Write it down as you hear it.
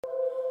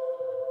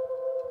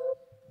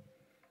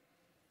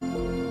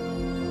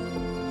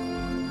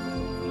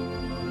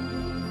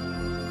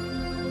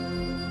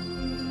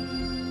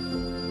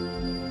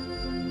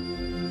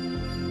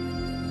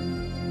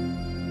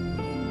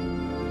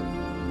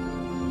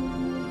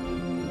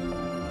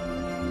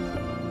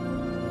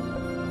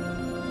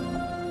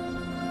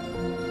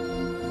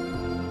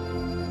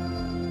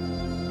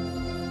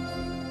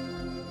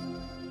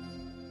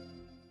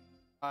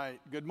All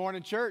right, good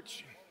morning,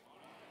 church.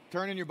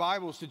 Turn in your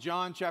Bibles to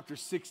John chapter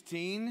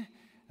 16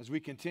 as we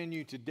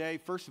continue today.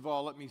 First of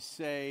all, let me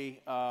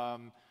say,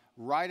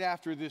 right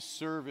after this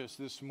service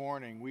this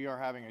morning, we are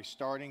having a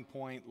starting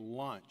point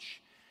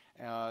lunch.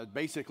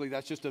 Basically,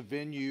 that's just a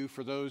venue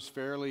for those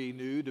fairly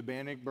new to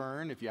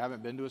Bannockburn. If you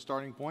haven't been to a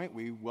starting point,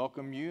 we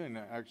welcome you and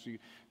actually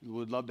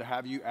would love to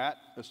have you at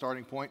a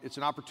starting point. It's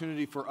an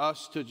opportunity for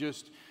us to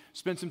just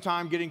spend some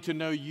time getting to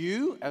know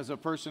you as a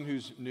person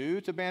who's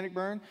new to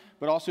Bannockburn,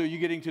 but also you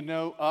getting to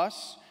know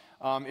us.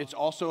 It's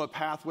also a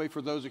pathway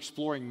for those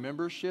exploring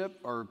membership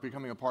or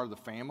becoming a part of the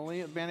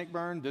family at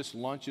Bannockburn. This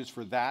lunch is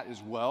for that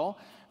as well.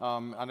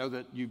 I know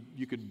that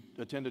you could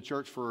attend a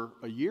church for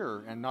a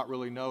year and not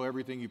really know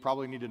everything you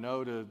probably need to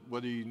know to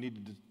whether you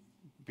need to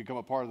become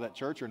a part of that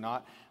church or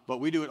not. But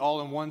we do it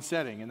all in one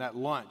setting, in that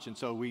lunch. And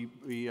so we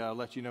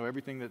let you know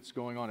everything that's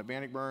going on at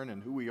Bannockburn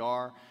and who we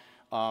are.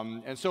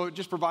 And so it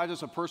just provides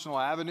us a personal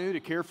avenue to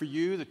care for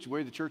you, the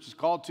way the church is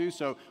called to.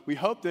 So we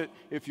hope that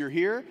if you're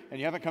here and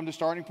you haven't come to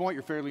Starting Point,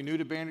 you're fairly new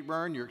to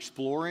Bannockburn, you're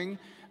exploring,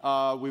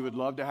 we would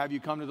love to have you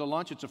come to the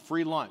lunch. It's a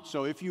free lunch.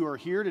 So if you are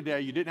here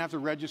today, you didn't have to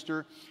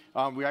register.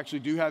 We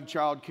actually do have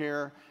child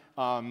care.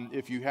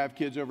 If you have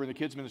kids over in the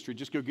kids ministry,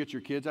 just go get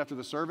your kids after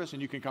the service,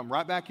 and you can come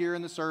right back here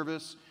in the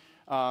service.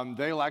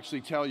 They'll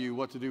actually tell you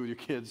what to do with your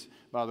kids.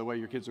 By the way,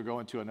 your kids will go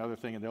into another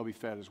thing and they'll be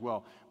fed as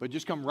well. But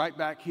just come right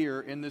back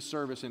here in this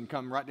service and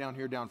come right down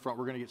here down front.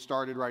 We're going to get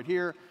started right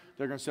here.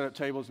 They're going to set up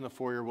tables in the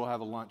foyer. We'll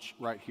have a lunch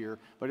right here.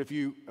 But if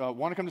you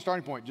want to come to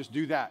Starting Point, just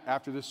do that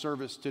after this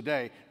service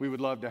today. We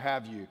would love to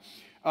have you.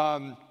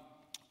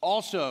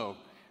 Also,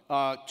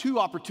 two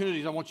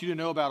opportunities I want you to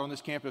know about on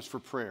this campus for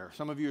prayer.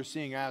 Some of you are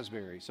seeing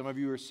Asbury. Some of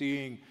you are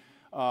seeing,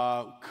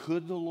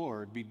 could the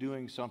Lord be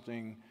doing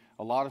something?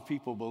 A lot of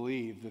people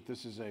believe that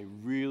this is a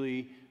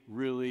really,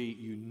 really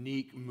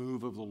unique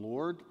move of the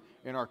Lord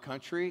in our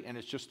country, and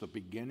it's just the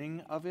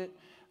beginning of it.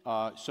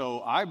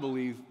 So I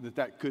believe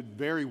that could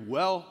very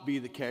well be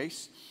the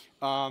case.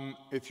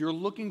 If you're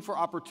looking for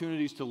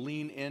opportunities to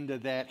lean into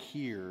that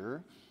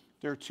here,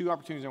 there are two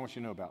opportunities I want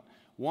you to know about.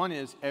 One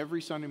is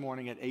every Sunday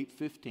morning at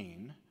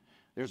 8:15,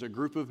 there's a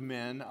group of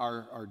men,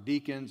 our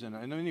deacons, and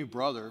any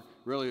brother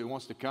really who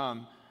wants to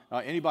come.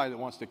 Anybody that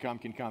wants to come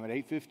can come at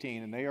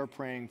 8:15, and they are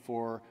praying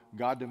for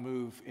God to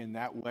move in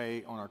that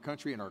way on our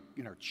country, in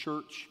our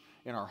church,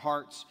 in our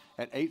hearts.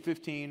 At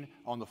 8:15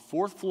 on the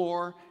fourth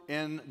floor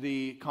in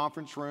the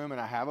conference room, and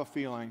I have a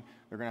feeling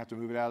they're going to have to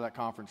move it out of that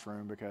conference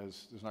room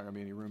because there's not going to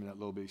be any room in that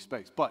little bitty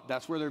space. But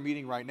that's where they're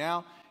meeting right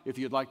now. If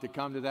you'd like to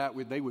come to that,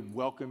 they would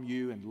welcome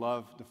you and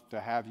love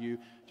to have you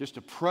just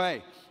to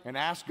pray and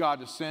ask God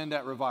to send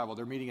that revival.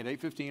 They're meeting at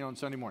 8:15 on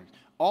Sunday mornings.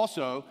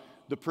 Also,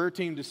 the prayer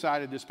team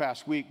decided this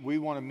past week we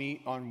want to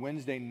meet on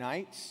Wednesday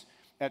nights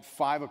at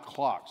 5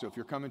 o'clock. So if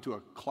you're coming to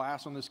a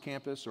class on this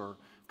campus or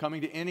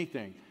coming to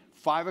anything,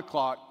 5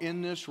 o'clock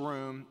in this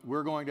room,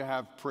 we're going to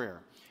have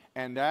prayer.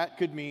 And that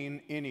could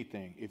mean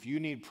anything. If you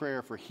need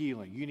prayer for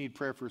healing, you need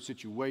prayer for a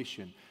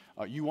situation,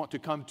 you want to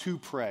come to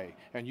pray,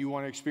 and you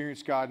want to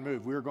experience God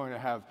move, we're going to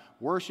have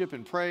worship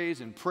and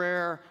praise and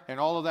prayer and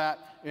all of that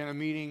in a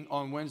meeting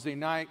on Wednesday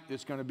night.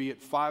 It's going to be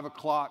at 5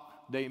 o'clock.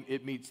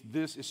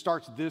 It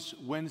starts this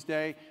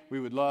Wednesday. We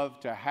would love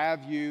to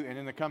have you. And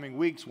in the coming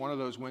weeks, one of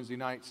those Wednesday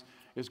nights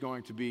is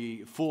going to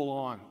be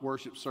full-on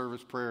worship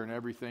service, prayer, and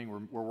everything.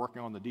 We're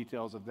working on the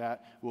details of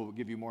that. We'll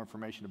give you more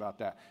information about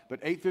that.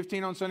 But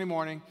 8:15 on Sunday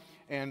morning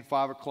and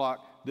 5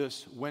 o'clock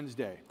this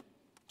Wednesday.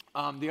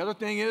 The other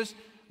thing is,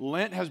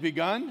 Lent has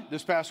begun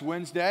this past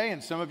Wednesday,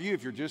 and some of you,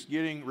 if you're just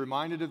getting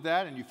reminded of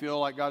that and you feel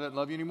like God doesn't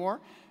love you anymore,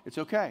 it's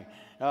okay.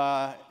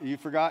 You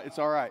forgot, it's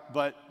all right.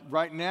 But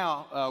right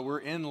now, we're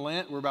in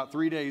Lent. We're about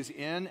 3 days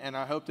in, and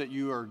I hope that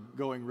you are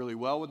going really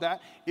well with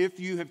that.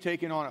 If you have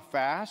taken on a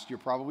fast, you're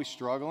probably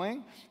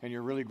struggling, and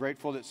you're really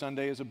grateful that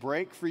Sunday is a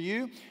break for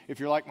you. If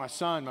you're like my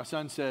son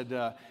said,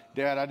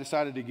 Dad, I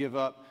decided to give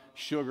up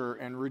sugar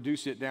and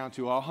reduce it down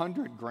to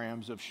 100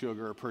 grams of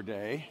sugar per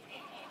day.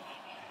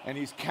 And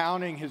he's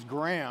counting his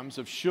grams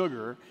of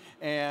sugar.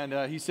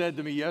 And he said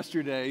to me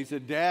yesterday, he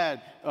said,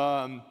 Dad,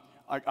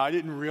 I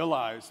didn't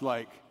realize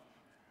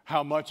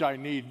how much I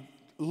need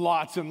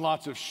lots and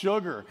lots of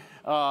sugar.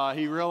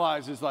 He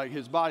realizes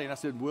his body. And I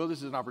said, Will,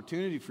 this is an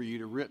opportunity for you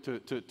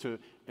to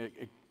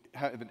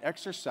have an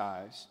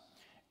exercise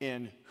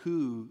in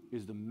who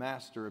is the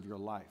master of your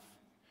life.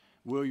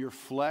 Will your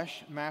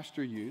flesh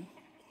master you?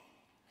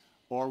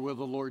 Or will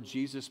the Lord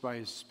Jesus by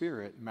his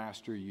Spirit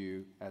master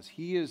you? As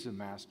he is a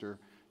master,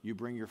 you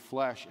bring your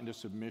flesh into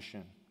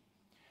submission.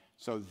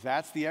 So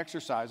that's the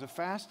exercise of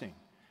fasting.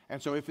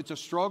 And so if it's a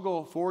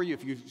struggle for you,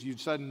 if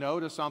you've said no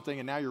to something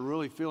and now you're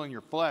really feeling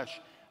your flesh,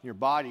 your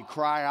body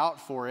cry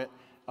out for it,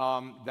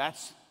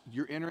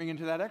 you're entering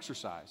into that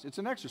exercise. It's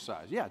an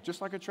exercise, yeah, just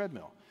like a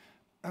treadmill.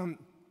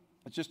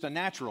 It's just a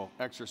natural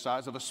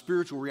exercise of a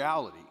spiritual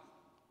reality.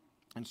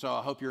 And so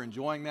I hope you're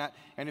enjoying that.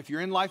 And if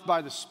you're in Life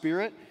by the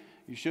Spirit,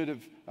 you should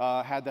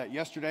have had that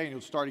yesterday, and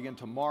you'll start again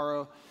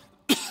tomorrow.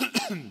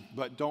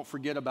 But don't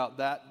forget about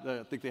that.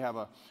 I think they have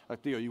a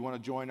deal. You want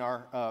to join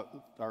our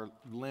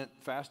Lent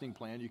fasting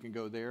plan, you can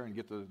go there and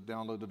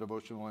download the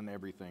devotional and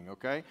everything,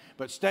 okay?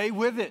 But stay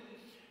with it.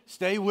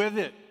 Stay with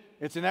it.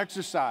 It's an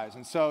exercise.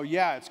 And so,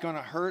 yeah, it's going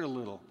to hurt a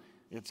little.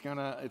 It's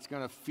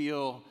gonna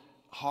feel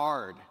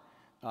hard.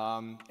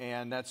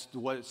 And that's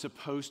what it's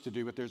supposed to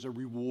do, but there's a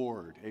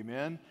reward.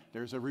 Amen?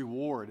 There's a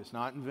reward. It's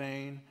not in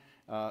vain.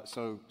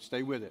 So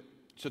stay with it.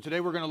 So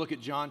today we're going to look at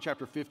John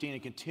chapter 15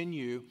 and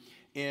continue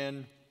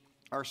in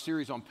our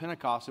series on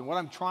Pentecost. And what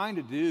I'm trying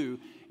to do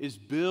is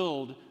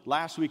build,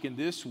 last week and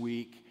this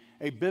week,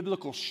 a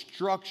biblical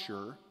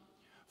structure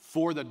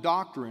for the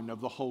doctrine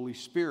of the Holy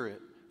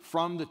Spirit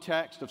from the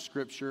text of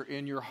Scripture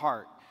in your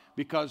heart.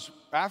 Because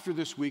after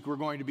this week, we're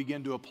going to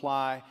begin to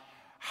apply,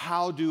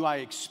 how do I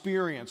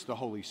experience the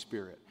Holy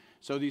Spirit?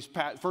 So these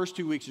first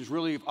 2 weeks is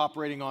really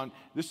operating on,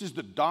 this is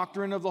the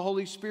doctrine of the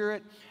Holy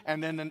Spirit.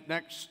 And then the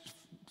next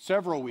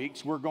several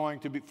weeks, 4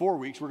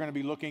 weeks, we're going to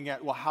be looking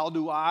at, well, how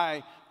do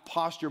I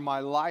posture my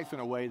life in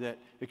a way that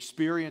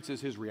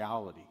experiences His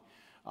reality?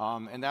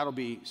 And that'll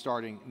be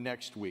starting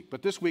next week.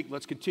 But this week,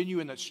 let's continue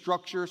in that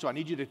structure. So I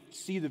need you to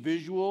see the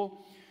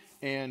visual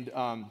and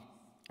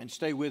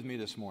stay with me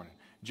this morning.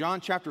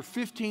 John chapter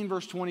 15,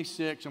 verse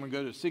 26. I'm going to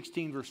go to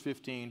 16, verse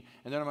 15.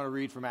 And then I'm going to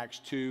read from Acts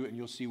 2, and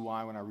you'll see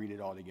why when I read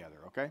it all together,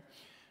 okay?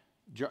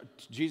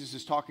 Jesus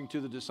is talking to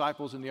the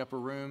disciples in the upper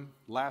room,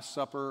 Last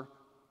Supper,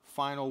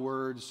 final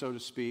words, so to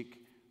speak,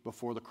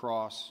 before the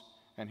cross.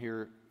 And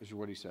here is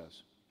what He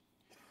says.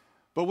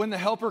 But when the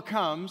Helper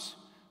comes,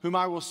 whom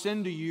I will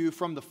send to you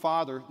from the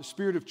Father, the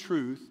Spirit of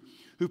truth,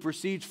 who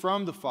proceeds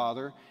from the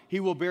Father, He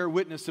will bear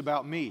witness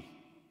about me.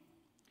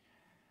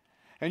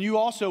 And you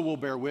also will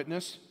bear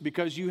witness,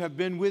 because you have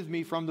been with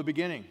me from the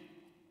beginning.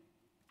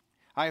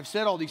 I have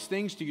said all these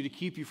things to you to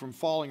keep you from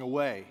falling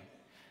away.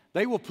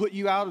 They will put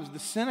you out of the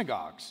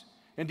synagogues.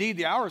 Indeed,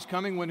 the hour is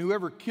coming when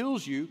whoever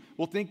kills you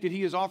will think that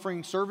he is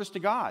offering service to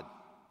God.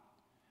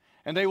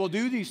 And they will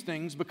do these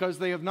things because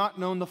they have not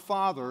known the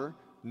Father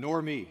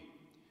nor me.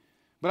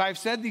 But I have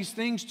said these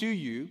things to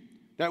you,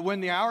 that when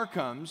the hour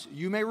comes,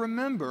 you may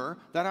remember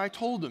that I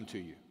told them to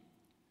you.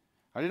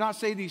 I did not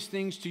say these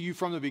things to you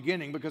from the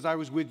beginning because I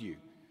was with you.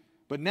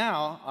 But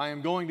now I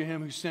am going to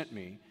Him who sent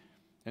me,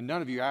 and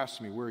none of you asked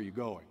me, where are you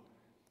going?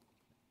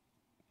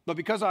 But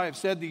because I have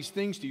said these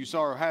things to you,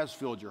 sorrow has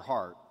filled your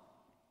heart.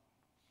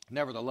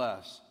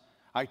 Nevertheless,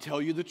 I tell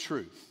you the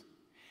truth.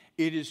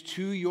 It is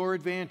to your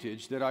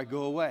advantage that I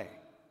go away.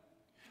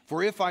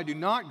 For if I do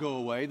not go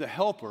away, the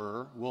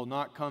Helper will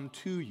not come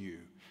to you.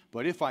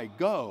 But if I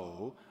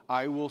go,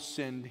 I will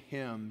send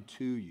Him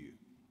to you.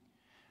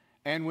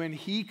 And when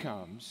He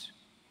comes,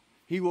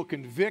 He will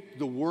convict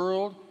the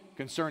world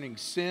concerning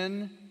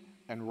sin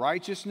and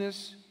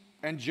righteousness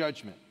and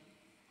judgment.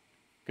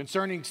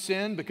 Concerning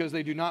sin, because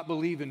they do not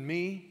believe in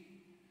me.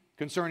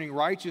 Concerning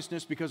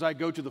righteousness, because I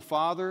go to the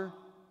Father,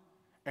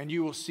 and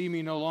you will see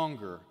me no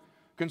longer.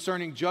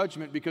 Concerning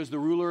judgment, because the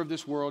ruler of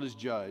this world is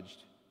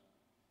judged.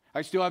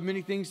 I still have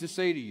many things to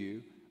say to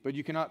you, but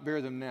you cannot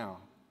bear them now.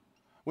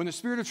 When the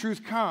Spirit of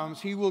truth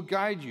comes, He will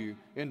guide you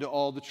into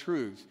all the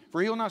truth.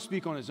 For He will not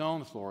speak on His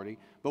own authority,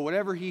 but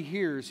whatever He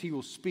hears, He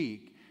will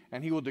speak,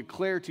 and He will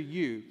declare to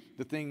you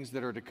the things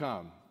that are to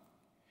come.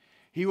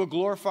 He will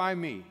glorify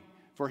me,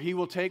 for He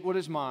will take what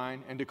is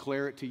mine and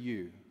declare it to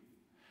you.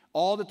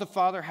 All that the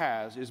Father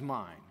has is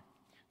mine.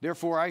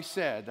 Therefore I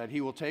said that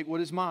He will take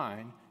what is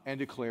mine and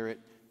declare it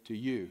to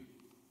you.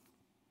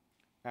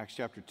 Acts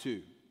chapter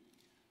 2.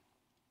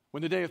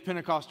 When the day of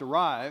Pentecost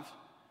arrived,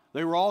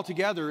 they were all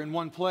together in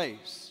one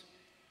place.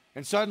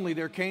 And suddenly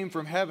there came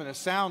from heaven a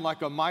sound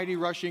like a mighty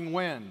rushing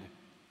wind.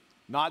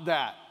 Not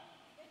that.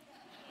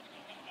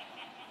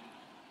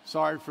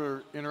 Sorry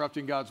for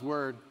interrupting God's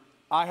word.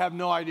 I have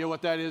no idea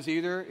what that is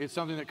either. It's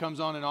something that comes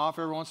on and off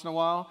every once in a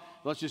while.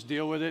 Let's just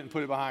deal with it and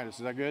put it behind us.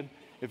 Is that good?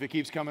 If it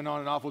keeps coming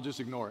on and off, we'll just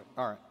ignore it.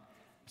 All right.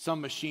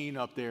 Some machine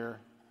up there.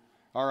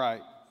 All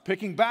right.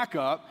 Picking back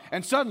up,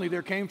 and suddenly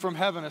there came from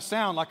heaven a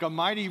sound like a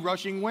mighty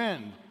rushing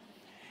wind.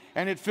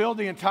 And it filled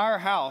the entire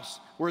house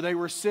where they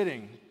were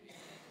sitting.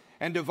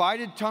 And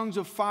divided tongues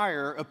of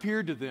fire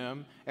appeared to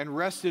them and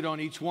rested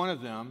on each one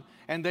of them.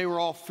 And they were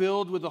all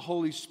filled with the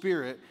Holy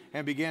Spirit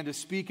and began to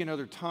speak in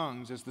other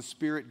tongues as the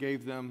Spirit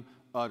gave them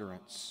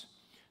utterance.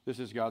 This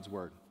is God's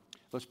word.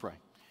 Let's pray.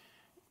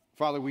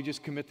 Father, we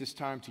just commit this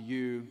time to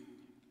you.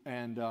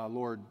 And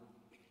Lord,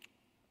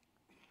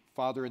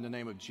 Father, in the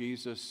name of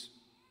Jesus,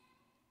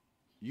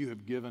 you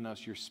have given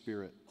us your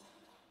Spirit.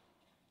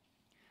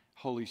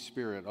 Holy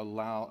Spirit,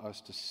 allow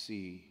us to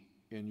see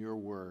in your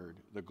word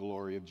the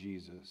glory of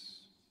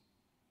Jesus.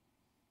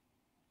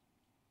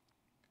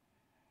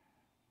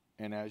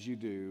 And as you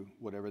do,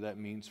 whatever that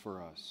means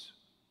for us,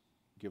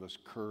 give us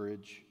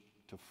courage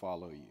to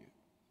follow you.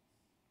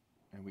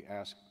 And we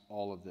ask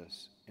all of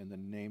this in the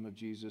name of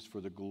Jesus, for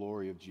the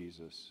glory of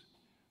Jesus.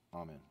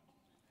 Amen.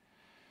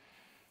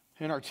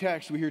 In our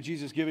text, we hear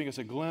Jesus giving us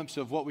a glimpse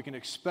of what we can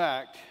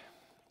expect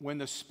when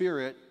the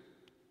Spirit,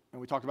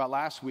 and we talked about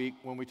last week,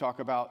 when we talk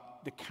about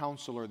the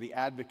counselor, the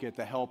advocate,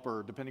 the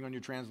helper. Depending on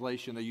your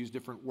translation, they use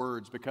different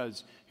words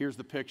because here's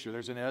the picture.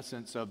 There's an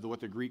essence of what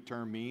the Greek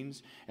term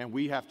means, and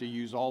we have to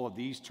use all of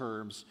these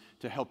terms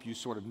to help you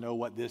sort of know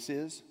what this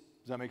is.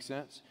 Does that make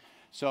sense?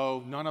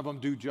 So none of them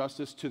do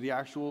justice to the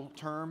actual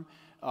term,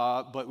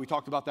 but we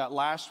talked about that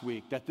last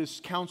week, that this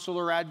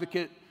counselor,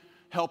 advocate,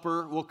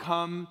 helper will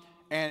come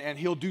and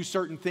he'll do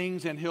certain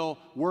things and he'll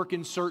work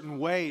in certain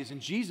ways. And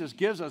Jesus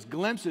gives us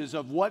glimpses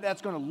of what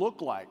that's going to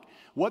look like,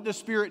 what the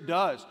Spirit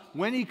does.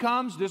 When he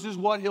comes, this is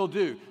what he'll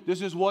do.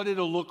 This is what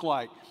it'll look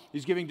like.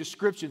 He's giving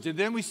descriptions. And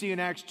then we see in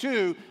Acts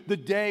 2 the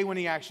day when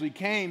he actually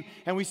came,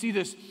 and we see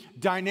this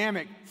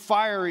dynamic,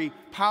 fiery,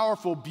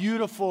 powerful,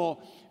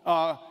 beautiful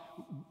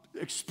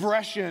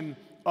expression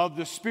of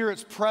the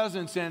Spirit's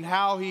presence and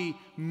how he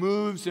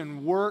moves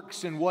and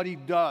works and what he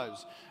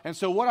does. And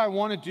so what I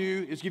want to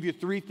do is give you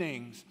three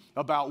things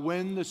about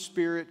when the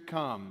Spirit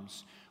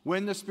comes.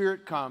 When the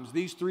Spirit comes,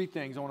 these three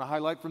things I want to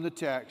highlight from the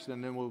text,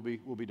 and then we'll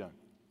be done.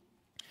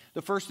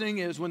 The first thing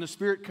is, when the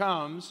Spirit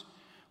comes,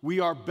 we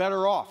are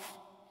better off.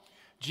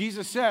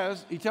 Jesus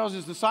says, he tells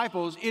his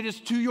disciples, it is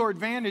to your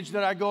advantage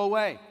that I go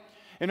away.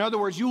 In other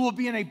words, you will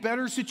be in a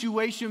better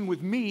situation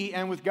with me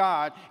and with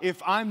God if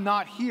I'm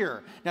not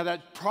here. Now,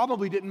 that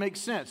probably didn't make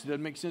sense. It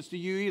doesn't make sense to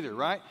you either,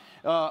 right?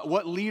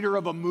 What leader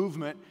of a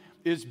movement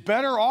is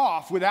better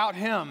off without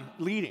him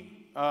leading?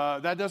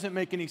 That doesn't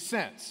make any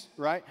sense,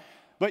 right?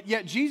 But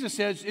yet Jesus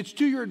says, it's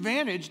to your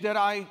advantage that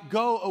I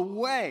go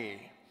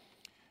away.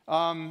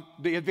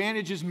 The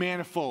advantage is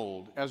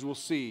manifold, as we'll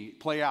see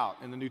play out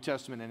in the New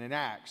Testament and in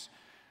Acts.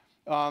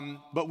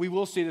 But we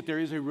will see that there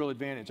is a real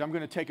advantage. I'm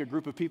going to take a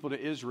group of people to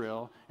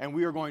Israel, and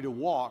we are going to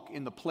walk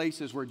in the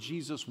places where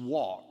Jesus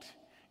walked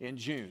in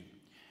June.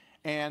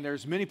 And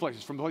there's many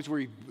places, from the place where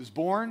he was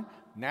born,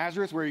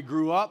 Nazareth, where he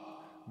grew up,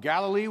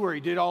 Galilee, where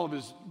he did all of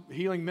his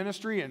healing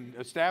ministry and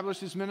established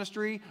his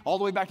ministry, all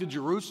the way back to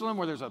Jerusalem,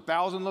 where there's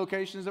 1,000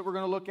 locations that we're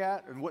going to look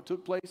at and what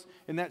took place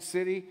in that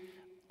city,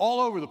 all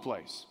over the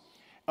place.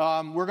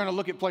 We're going to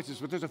look at places,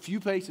 but there's a few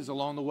places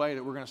along the way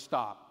that we're going to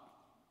stop.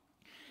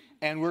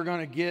 And we're going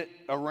to get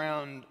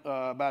around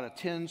about a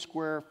 10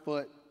 square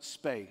foot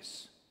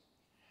space.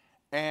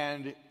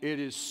 And it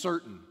is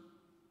certain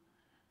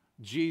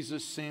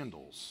Jesus'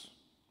 sandals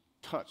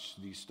touch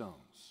these stones.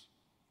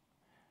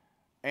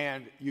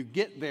 And you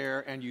get there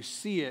and you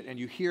see it and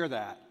you hear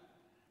that.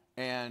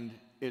 And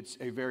it's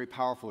a very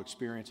powerful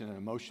experience and an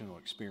emotional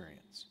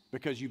experience,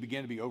 because you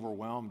begin to be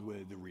overwhelmed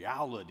with the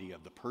reality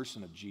of the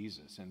person of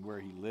Jesus and where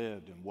he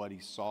lived and what he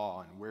saw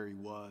and where he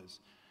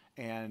was.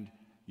 And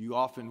you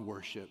often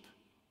worship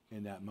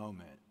in that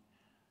moment.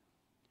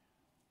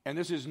 And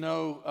this is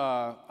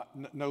no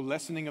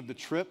lessening of the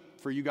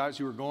trip for you guys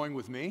who are going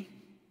with me.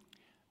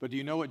 But do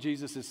you know what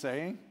Jesus is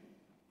saying?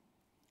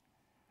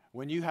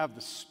 When you have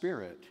the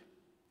Spirit,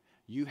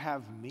 you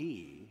have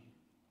me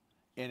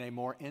in a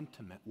more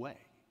intimate way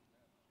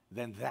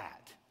than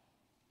that.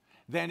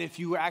 Than if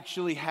you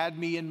actually had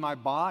me in my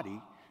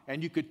body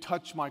and you could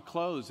touch my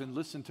clothes and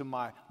listen to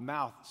my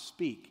mouth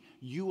speak.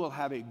 You will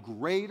have a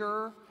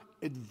greater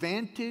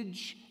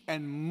advantage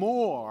and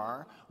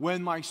more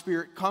when my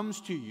Spirit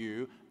comes to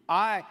you.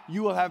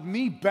 You will have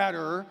me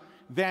better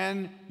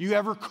than you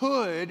ever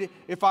could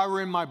if I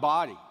were in my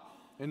body,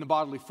 in the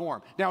bodily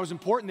form. Now, it was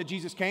important that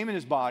Jesus came in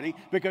his body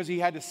because he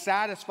had to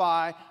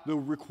satisfy the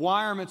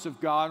requirements of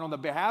God on the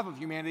behalf of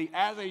humanity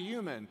as a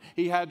human.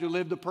 He had to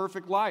live the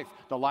perfect life,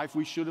 the life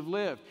we should have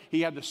lived. He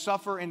had to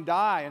suffer and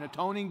die an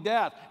atoning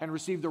death and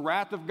receive the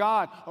wrath of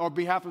God on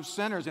behalf of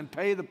sinners and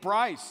pay the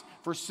price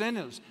for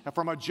sinners and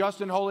from a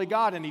just and holy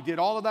God. And he did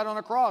all of that on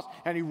a cross.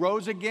 And he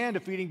rose again,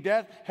 defeating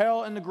death,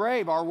 hell, and the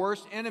grave, our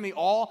worst enemy,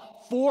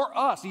 all for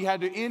us. He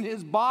had to, in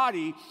his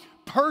body,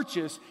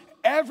 purchase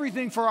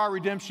everything for our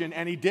redemption,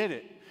 and he did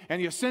it. And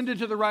he ascended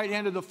to the right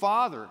hand of the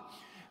Father.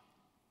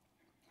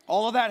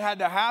 All of that had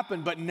to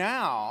happen, but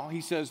now,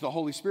 he says, the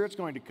Holy Spirit's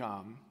going to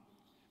come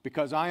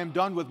because I am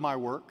done with my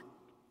work.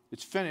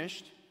 It's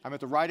finished. I'm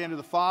at the right hand of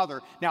the Father.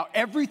 Now,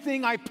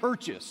 everything I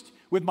purchased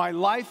with my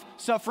life,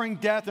 suffering,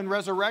 death, and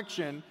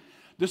resurrection,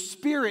 the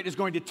Spirit is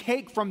going to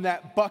take from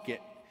that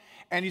bucket,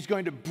 and he's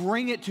going to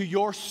bring it to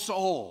your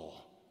soul,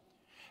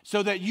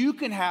 so that you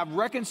can have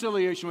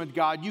reconciliation with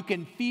God. You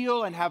can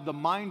feel and have the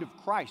mind of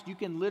Christ. You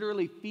can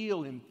literally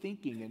feel him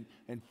thinking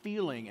and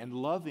feeling and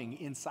loving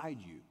inside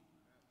you.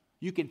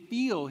 You can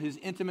feel his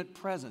intimate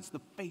presence, the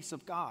face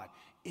of God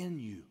in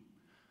you.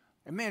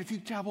 And man, if you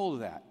tap hold of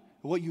that,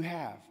 what you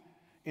have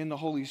in the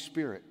Holy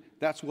Spirit,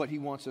 that's what he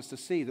wants us to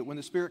see, that when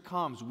the Spirit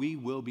comes, we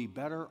will be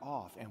better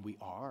off, and we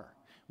are.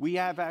 We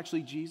have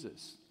actually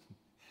Jesus.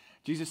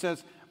 Jesus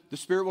says, the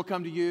Spirit will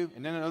come to you.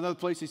 And then in another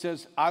place he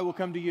says, I will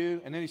come to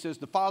you. And then he says,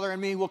 the Father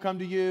and me will come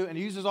to you. And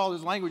he uses all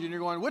this language, and you're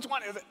going, which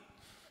one is it?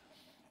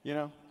 You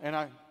know, and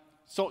I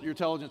insult your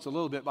intelligence a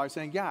little bit by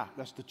saying, yeah,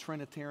 that's the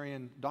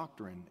Trinitarian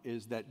doctrine,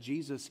 is that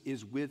Jesus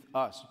is with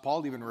us.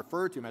 Paul even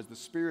referred to him as the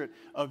Spirit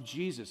of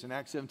Jesus. In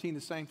Acts 17, the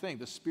same thing,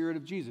 the Spirit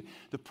of Jesus.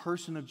 The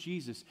person of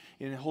Jesus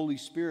in Holy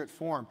Spirit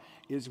form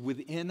is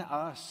within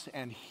us,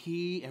 and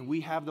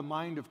we have the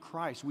mind of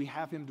Christ. We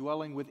have him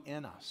dwelling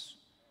within us.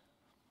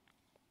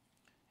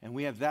 And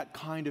we have that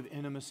kind of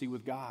intimacy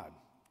with God,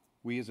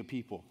 we as a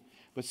people.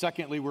 But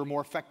secondly, we're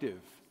more effective.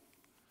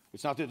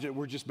 It's not that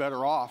we're just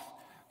better off.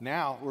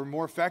 Now we're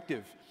more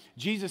effective.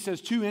 Jesus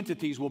says 2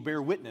 entities will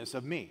bear witness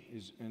of me.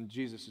 And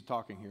Jesus is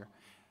talking here.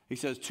 He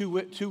says two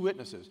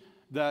witnesses.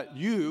 That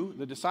you,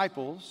 the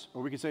disciples,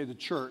 or we could say the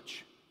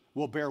church,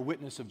 will bear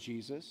witness of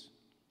Jesus.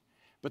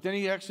 But then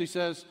he actually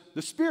says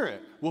the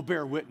Spirit will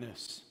bear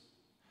witness.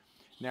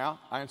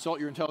 Now, I insult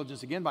your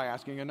intelligence again by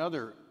asking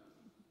another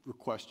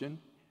question.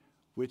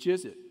 Which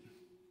is it?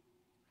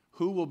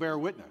 Who will bear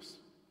witness?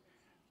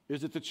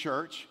 Is it the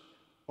church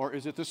or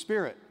is it the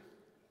Spirit?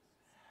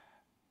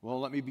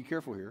 Well, let me be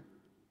careful here.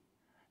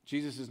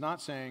 Jesus is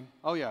not saying,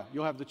 oh yeah,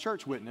 you'll have the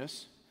church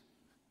witness,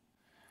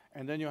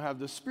 and then you'll have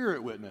the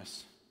Spirit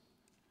witness.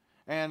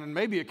 And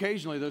maybe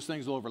occasionally those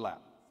things will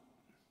overlap.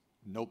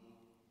 Nope.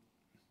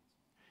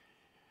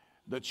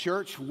 The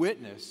church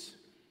witness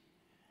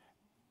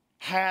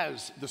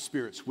has the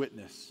Spirit's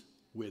witness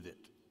with it.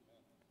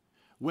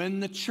 When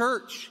the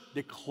church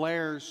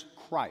declares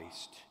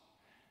Christ,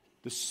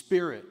 the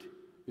Spirit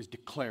is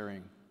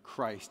declaring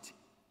Christ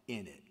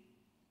in it.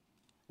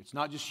 It's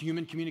not just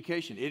human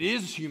communication. It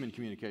is human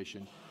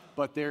communication,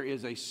 but there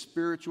is a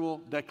spiritual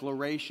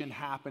declaration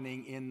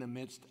happening in the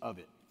midst of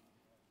it.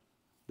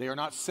 They are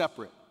not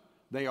separate.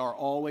 They are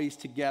always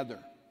together.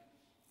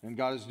 And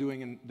God is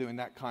doing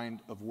that kind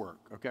of work,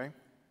 okay?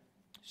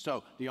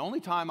 So the only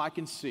time I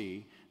can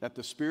see that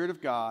the Spirit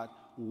of God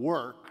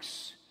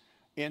works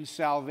in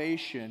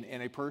salvation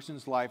in a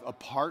person's life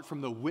apart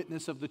from the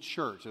witness of the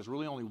church, there's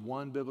really only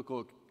one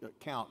biblical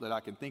account that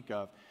I can think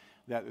of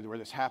where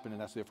this happened,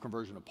 and that's the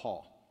conversion of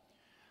Paul.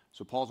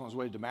 So Paul's on his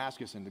way to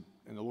Damascus, and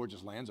the Lord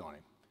just lands on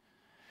him.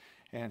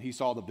 And he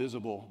saw the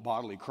visible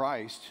bodily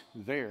Christ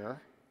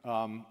there,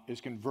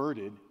 is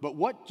converted. But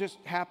what just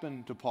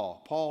happened to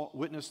Paul? Paul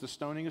witnessed the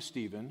stoning of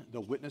Stephen,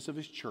 the witness of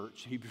his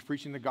church. He was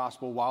preaching the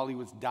gospel while he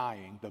was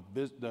dying,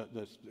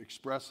 the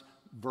express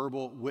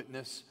verbal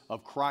witness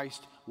of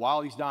Christ.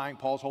 While he's dying,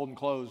 Paul's holding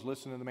clothes,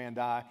 listening to the man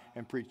die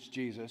and preach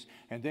Jesus.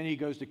 And then he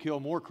goes to kill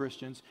more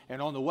Christians.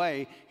 And on the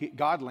way,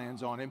 God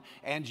lands on him.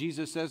 And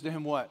Jesus says to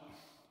him, what?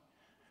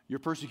 You're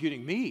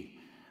persecuting me.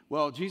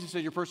 Well, Jesus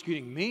said, you're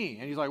persecuting me.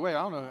 And he's like, wait,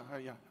 I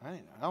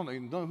don't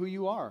even know who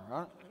you are.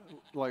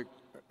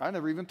 I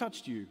never even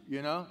touched you,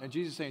 you know? And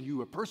Jesus is saying, you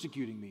are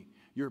persecuting me.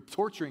 You're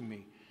torturing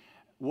me.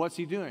 What's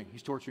he doing?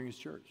 He's torturing his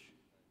church.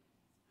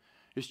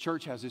 His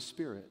church has his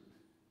Spirit.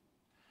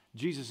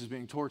 Jesus is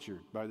being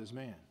tortured by this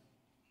man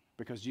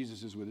because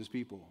Jesus is with his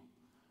people.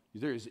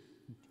 There is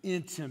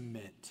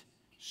intimate,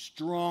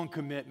 strong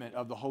commitment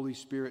of the Holy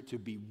Spirit to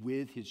be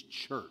with his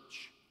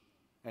church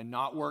and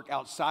not work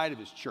outside of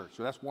his church.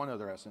 So that's one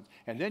other essence.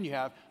 And then you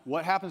have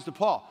what happens to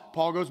Paul.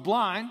 Paul goes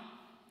blind,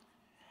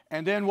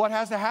 and then what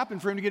has to happen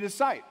for him to get his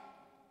sight?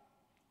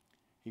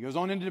 He goes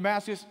on into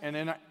Damascus, and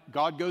then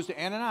God goes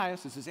to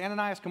Ananias and says,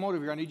 Ananias, come over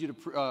here. I need you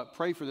to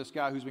pray for this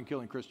guy who's been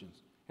killing Christians.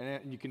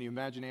 And you can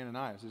imagine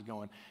Ananias is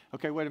going,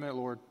 okay, wait a minute,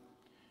 Lord.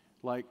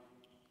 Like,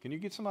 can you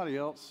get somebody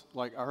else?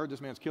 Like, I heard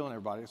this man's killing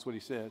everybody. That's what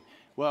he said.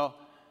 Well,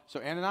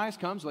 so Ananias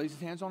comes, lays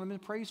his hands on him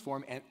and prays for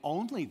him, and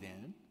only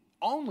then,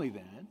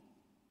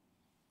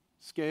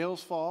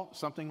 scales fall,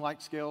 something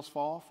like scales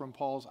fall from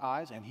Paul's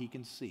eyes, and he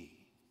can see.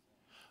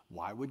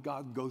 Why would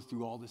God go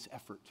through all this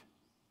effort?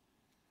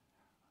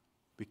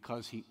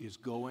 Because he is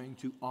going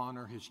to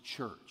honor his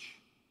church.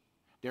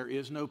 There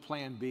is no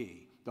plan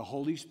B. The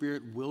Holy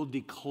Spirit will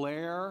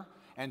declare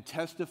and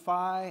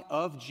testify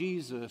of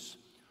Jesus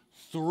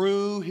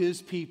through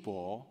his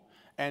people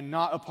and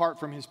not apart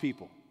from his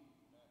people.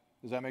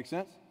 Does that make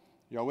sense?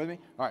 Y'all with me?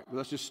 All right, well,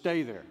 let's just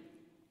stay there.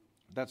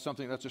 That's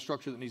a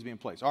structure that needs to be in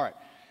place. All right.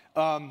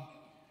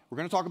 We're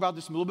going to talk about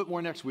this a little bit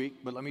more next week,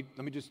 but let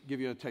me just give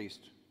you a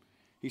taste.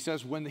 He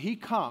says when he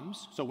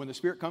comes, so when the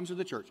Spirit comes to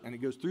the church and it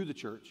goes through the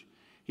church,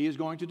 he is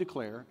going to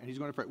declare and he's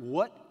going to pray.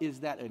 What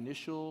is that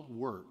initial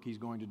work he's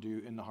going to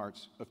do in the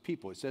hearts of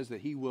people? It says that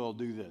he will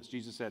do this.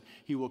 Jesus said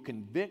he will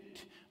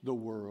convict the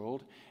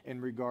world in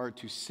regard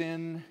to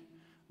sin,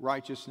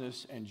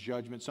 righteousness, and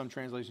judgment. Some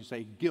translations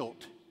say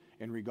guilt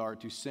in regard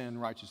to sin,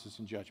 righteousness,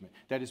 and judgment.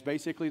 That is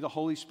basically the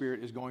Holy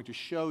Spirit is going to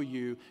show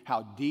you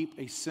how deep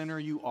a sinner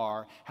you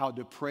are, how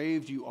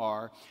depraved you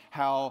are,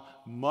 how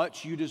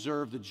much you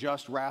deserve the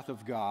just wrath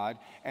of God,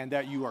 and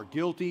that you are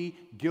guilty,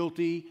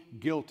 guilty,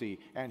 guilty.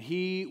 And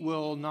he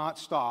will not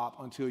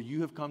stop until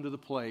you have come to the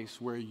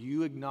place where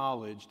you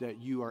acknowledge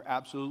that you are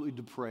absolutely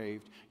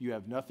depraved, you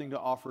have nothing to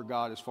offer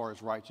God as far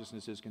as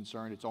righteousness is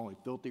concerned, it's only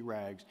filthy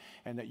rags,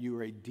 and that you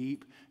are a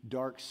deep,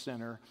 dark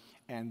sinner,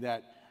 and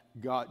that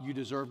God, you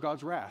deserve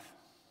God's wrath.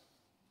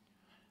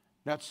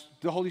 That's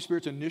the Holy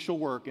Spirit's initial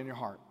work in your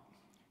heart.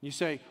 You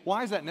say,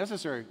 why is that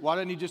necessary? Why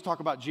didn't he just talk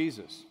about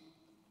Jesus?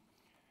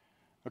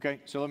 Okay,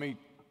 so let me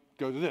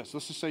go to this.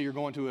 Let's just say you're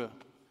going to a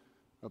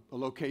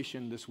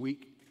location this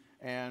week,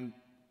 and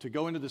to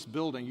go into this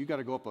building, you got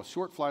to go up a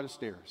short flight of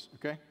stairs,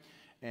 okay?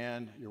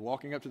 And you're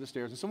walking up to the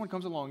stairs, and someone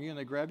comes along you, and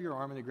they grab your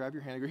arm, and they grab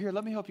your hand, and they go, here,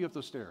 let me help you up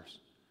those stairs.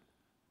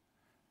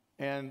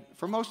 And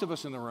for most of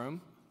us in the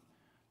room,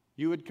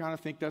 you would kind of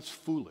think that's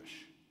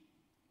foolish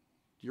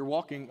You're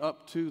walking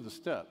up to the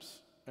steps,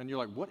 and you're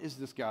like, what is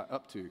this guy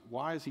up to?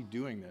 Why is he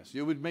doing this?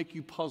 It would make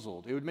you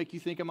puzzled. It would make you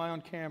think, am I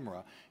on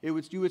camera? You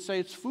would say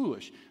it's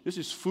foolish. This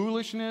is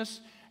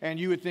foolishness, and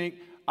you would think,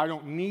 I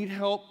don't need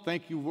help.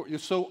 Thank you. You're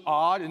so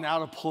odd and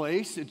out of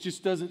place. It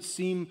just doesn't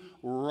seem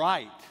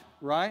right?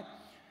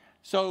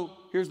 So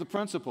here's the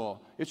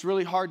principle. It's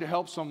really hard to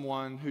help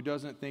someone who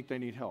doesn't think they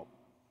need help.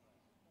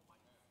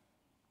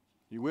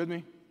 You with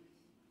me?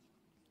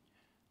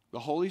 The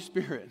Holy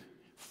Spirit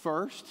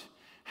first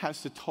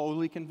has to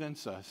totally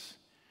convince us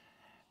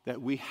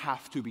that we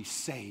have to be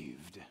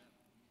saved,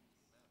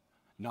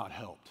 not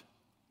helped.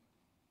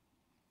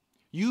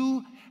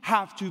 You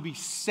have to be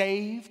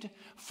saved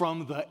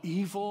from the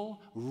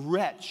evil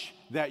wretch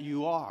that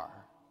you are.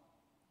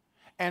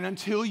 And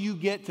until you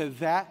get to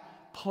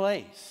that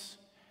place,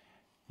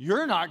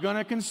 you're not going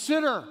to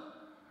consider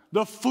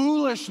the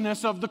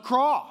foolishness of the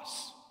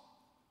cross.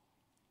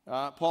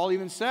 Paul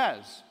even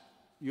says,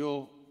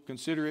 you'll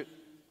consider it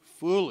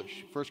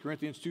foolish. 1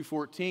 Corinthians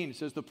 2:14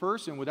 says, the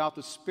person without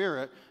the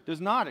Spirit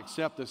does not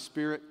accept the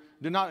Spirit,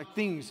 do not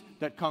things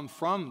that come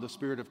from the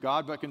Spirit of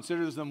God, but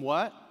considers them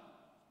what?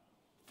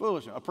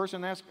 Foolish. A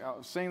person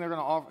saying they're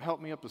going to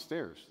help me up the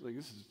stairs. Like,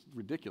 this is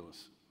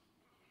ridiculous.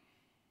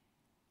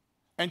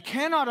 And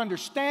cannot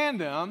understand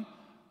them.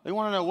 They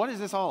want to know, what is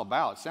this all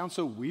about? It sounds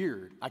so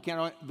weird.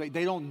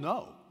 They don't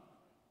know.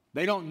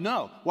 They don't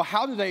know. Well,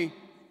 how do they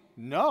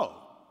know?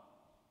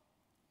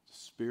 The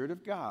Spirit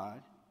of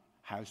God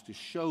has to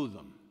show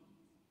them.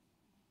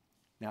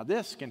 Now,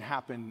 this can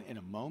happen in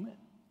a moment,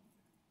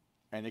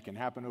 and it can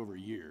happen over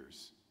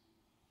years.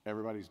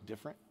 Everybody's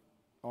different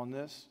on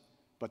this,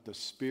 but the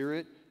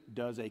Spirit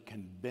does a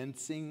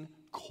convincing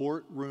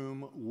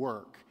courtroom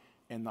work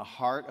in the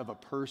heart of a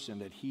person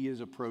that he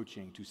is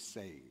approaching to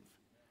save.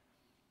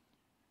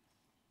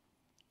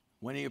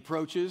 When he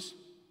approaches,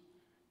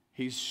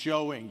 he's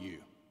showing you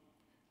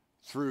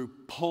through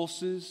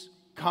pulses,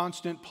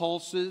 constant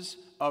pulses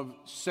of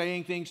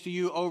saying things to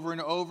you over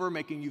and over,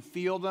 making you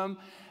feel them,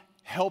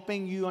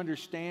 helping you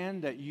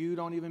understand that you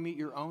don't even meet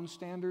your own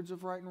standards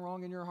of right and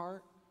wrong in your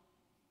heart.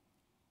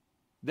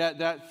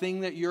 That thing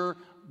that you're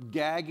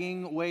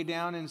gagging way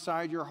down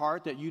inside your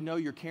heart, that you know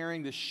you're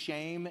carrying the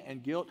shame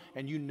and guilt,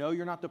 and you know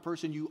you're not the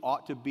person you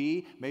ought to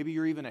be. Maybe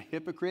you're even a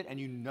hypocrite, and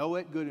you know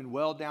it good and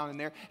well down in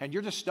there, and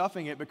you're just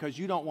stuffing it because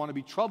you don't want to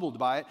be troubled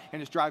by it,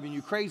 and it's driving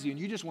you crazy, and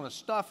you just want to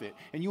stuff it,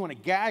 and you want to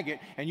gag it,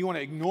 and you want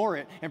to ignore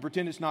it, and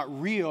pretend it's not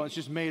real. It's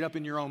just made up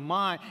in your own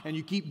mind, and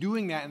you keep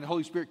doing that, and the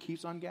Holy Spirit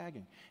keeps on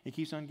gagging. It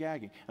keeps on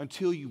gagging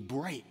until you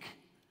break.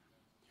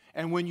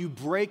 And when you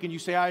break and you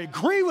say, I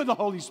agree with the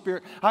Holy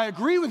Spirit, I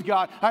agree with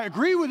God, I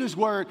agree with His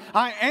Word,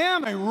 I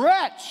am a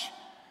wretch.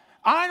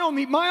 I don't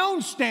meet my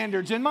own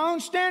standards, and my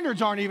own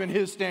standards aren't even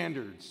His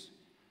standards.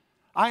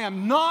 I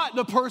am not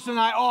the person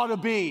I ought to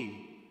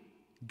be.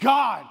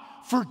 God,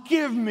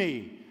 forgive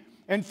me.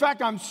 In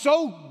fact, I'm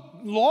so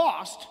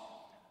lost,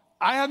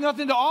 I have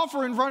nothing to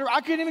offer in front of her.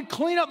 I couldn't even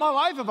clean up my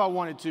life if I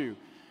wanted to.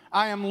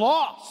 I am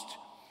lost.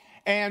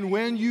 And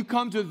when you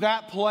come to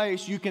that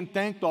place, you can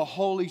thank the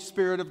Holy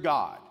Spirit of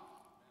God,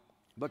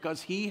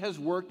 because He has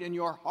worked in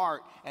your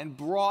heart and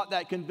brought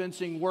that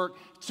convincing work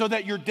so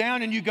that you're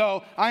down and you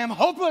go, I am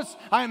hopeless,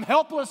 I am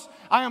helpless,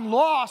 I am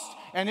lost.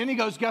 And then He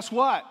goes, guess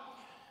what?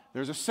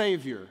 There's a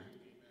Savior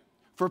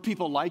for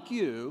people like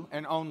you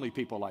and only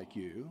people like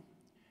you.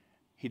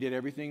 He did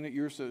everything that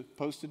you're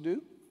supposed to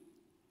do.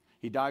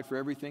 He died for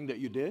everything that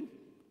you did.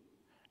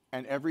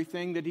 And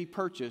everything that He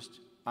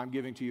purchased, I'm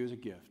giving to you as a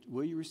gift.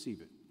 Will you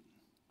receive it?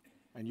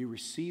 And you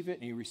receive it,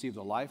 and you receive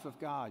the life of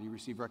God. You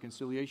receive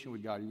reconciliation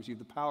with God. You receive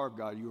the power of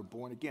God. You are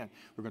born again.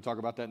 We're going to talk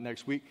about that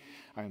next week.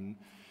 I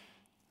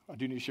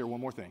do need to share one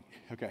more thing.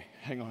 Okay,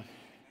 hang on.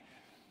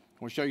 I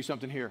want to show you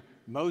something here.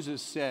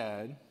 Moses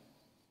said,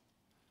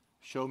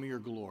 show me your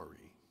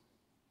glory.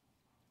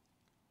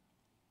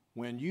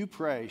 When you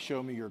pray,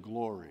 show me your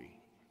glory,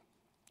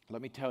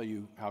 let me tell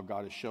you how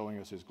God is showing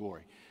us His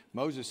glory.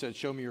 Moses said,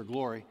 show me your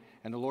glory.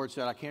 And the Lord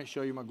said, I can't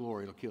show you my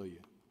glory. It'll kill you.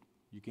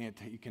 You can't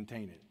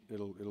contain it.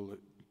 It'll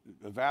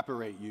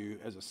evaporate you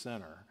as a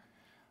sinner.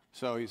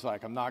 So He's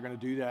like, I'm not going to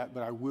do that,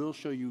 but I will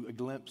show you a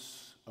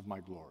glimpse of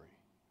my glory,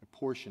 a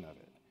portion of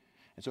it.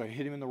 And so I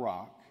hit him in the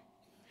rock,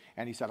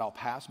 and He said, I'll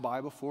pass by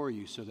before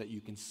you so that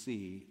you can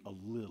see a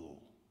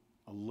little,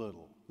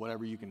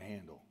 whatever you can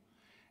handle.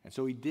 And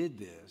so He did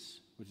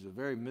this, which is a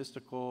very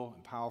mystical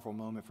and powerful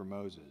moment for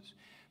Moses.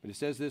 But it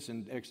says this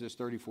in Exodus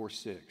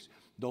 34:6.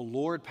 The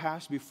Lord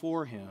passed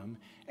before him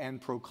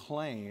and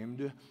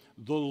proclaimed,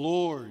 the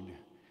Lord,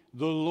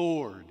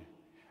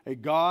 a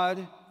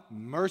God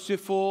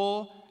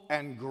merciful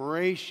and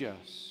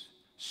gracious,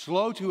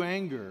 slow to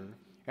anger,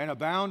 and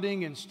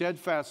abounding in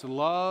steadfast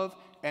love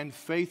and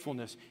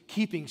faithfulness,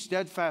 keeping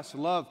steadfast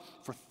love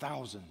for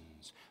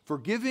thousands,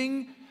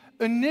 forgiving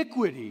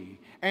iniquity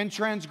and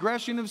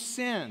transgression of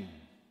sin,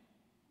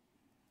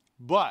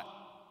 but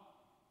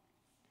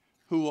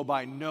who will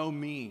by no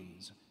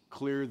means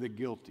clear the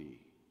guilty,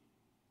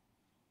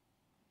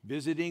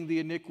 visiting the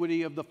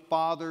iniquity of the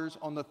fathers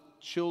on the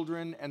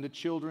children and the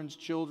children's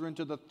children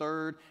to the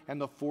third and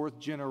the fourth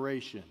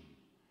generation.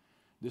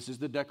 This is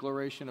the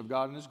declaration of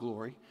God in his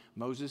glory.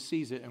 Moses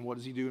sees it, and what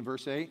does he do in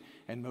verse 8?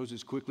 And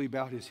Moses quickly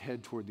bowed his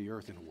head toward the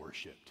earth and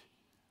worshiped.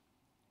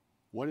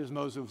 What is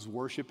Moses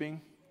worshiping?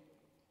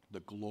 The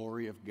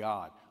glory of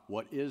God.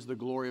 What is the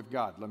glory of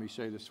God? Let me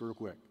say this real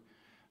quick.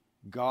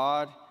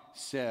 God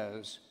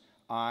says,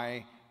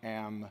 I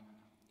am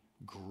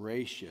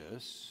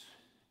gracious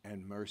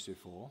and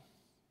merciful.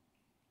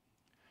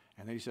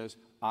 And then he says,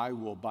 I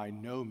will by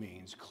no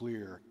means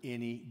clear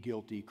any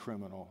guilty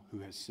criminal who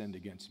has sinned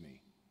against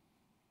me.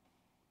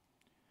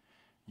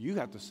 You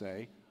have to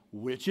say,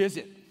 which is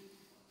it?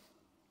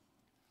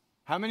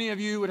 How many of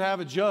you would have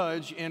a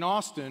judge in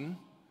Austin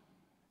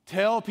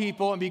tell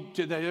people that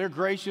they're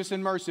gracious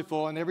and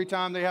merciful, and every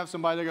time they have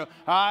somebody, they go,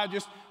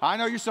 I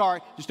know you're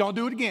sorry, just don't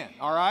do it again,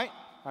 all right?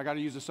 I got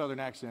to use a southern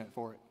accent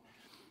for it.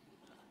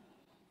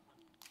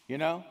 You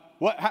know?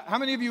 How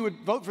many of you would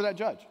vote for that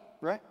judge,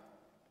 right?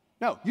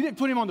 No, you didn't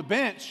put him on the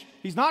bench.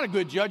 He's not a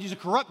good judge, he's a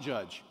corrupt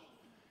judge.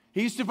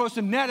 He's supposed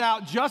to net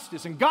out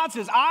justice. And God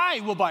says,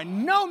 I will by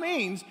no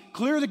means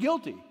clear the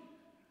guilty.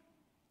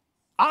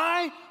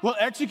 I will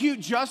execute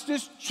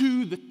justice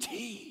to the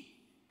T.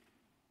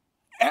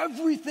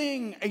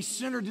 Everything a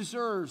sinner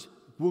deserves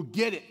will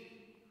get it.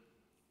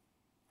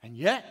 And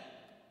yet,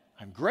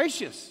 I'm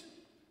gracious,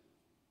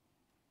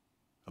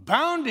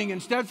 abounding in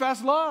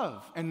steadfast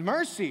love and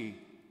mercy.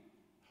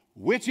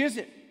 Which is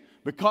it?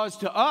 Because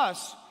to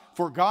us,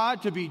 for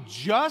God to be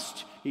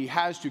just, he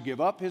has to give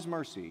up his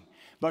mercy.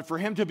 But for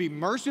him to be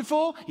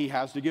merciful, he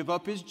has to give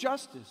up his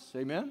justice.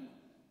 Amen?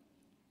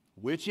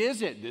 Which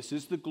is it? This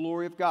is the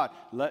glory of God.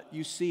 Let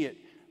you see it.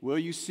 Will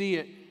you see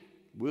it?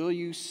 Will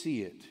you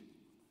see it?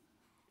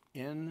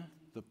 In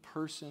the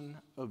person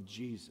of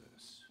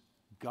Jesus,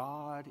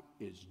 God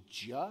is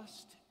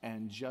just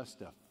and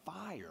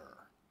justifier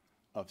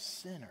of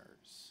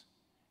sinners.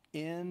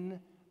 In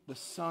the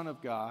Son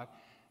of God,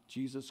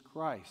 Jesus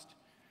Christ.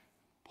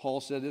 Paul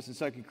said this in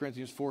 2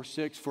 Corinthians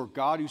 4:6, for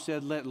God who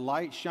said, let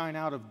light shine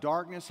out of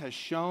darkness, has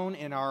shone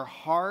in our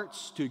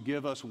hearts to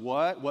give us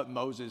what? What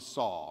Moses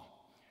saw.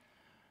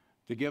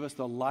 To give us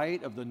the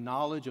light of the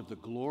knowledge of the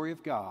glory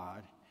of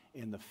God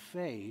in the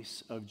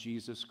face of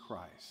Jesus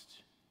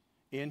Christ.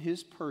 In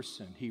his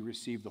person, he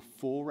received the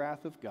full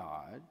wrath of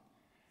God.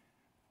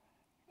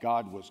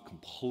 God was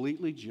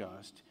completely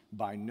just,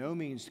 by no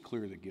means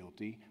clear the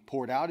guilty,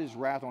 poured out his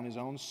wrath on his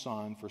own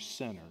Son for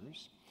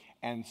sinners,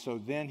 and so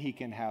then he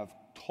can have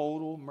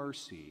total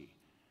mercy,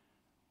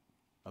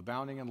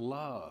 abounding in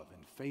love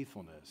and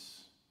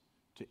faithfulness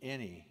to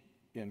any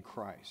in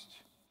Christ.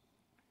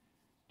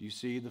 Do you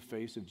see the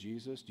face of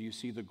Jesus? Do you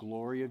see the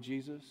glory of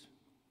Jesus?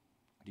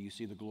 Do you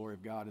see the glory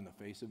of God in the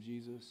face of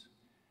Jesus?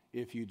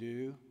 If you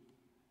do,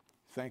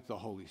 thank the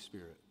Holy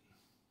Spirit.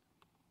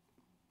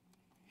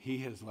 He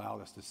has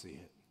allowed us to see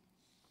it.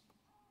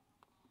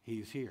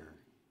 He's here.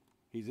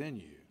 He's in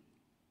you.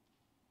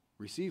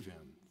 Receive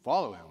him.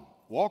 Follow him.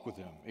 Walk with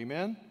him.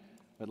 Amen?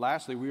 But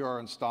lastly, we are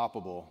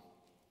unstoppable.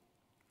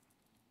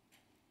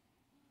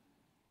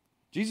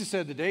 Jesus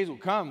said the days will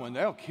come when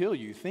they'll kill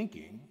you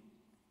thinking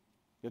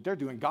that they're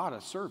doing God a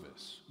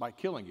service by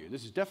killing you.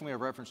 This is definitely a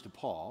reference to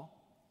Paul,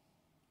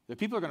 that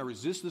people are going to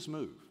resist this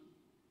move.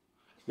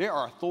 There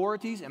are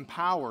authorities and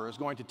powers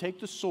going to take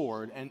the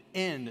sword and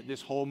end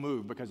this whole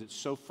move because it's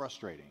so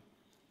frustrating.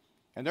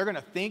 And they're going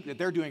to think that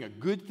they're doing a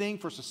good thing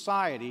for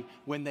society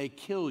when they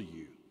kill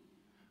you.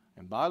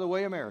 And by the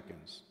way,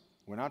 Americans,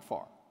 we're not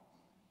far.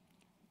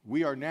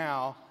 We are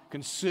now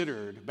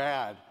considered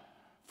bad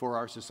for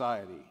our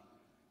society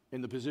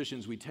in the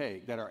positions we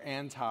take that are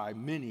anti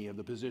many of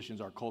the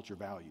positions our culture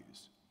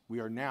values. We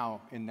are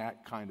now in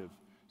that kind of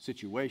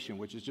situation,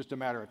 which is just a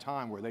matter of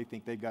time where they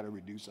think they've got to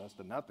reduce us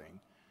to nothing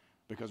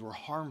because we're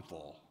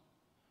harmful.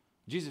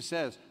 Jesus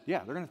says,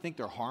 yeah, they're going to think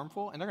they're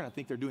harmful, and they're going to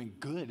think they're doing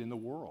good in the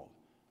world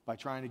by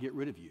trying to get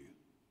rid of you.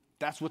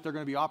 That's what they're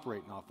going to be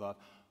operating off of.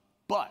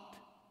 But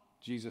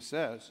Jesus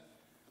says,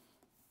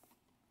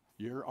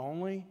 you're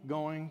only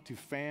going to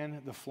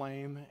fan the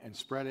flame and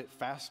spread it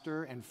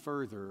faster and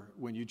further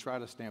when you try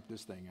to stamp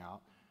this thing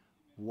out.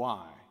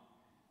 Why?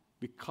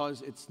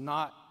 Because it's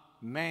not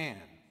man.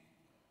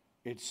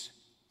 It's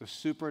the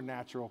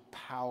supernatural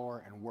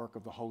power and work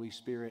of the Holy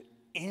Spirit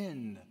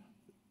in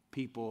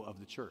people of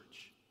the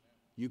church.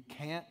 You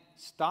can't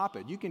stop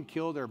it. You can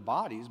kill their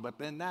bodies, but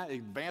then that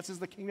advances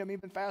the kingdom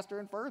even faster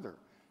and further.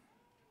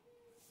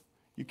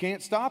 You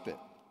can't stop it.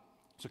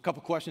 So a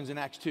couple questions in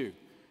Acts 2.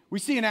 We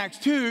see in Acts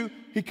 2,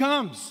 he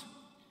comes,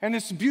 and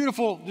it's a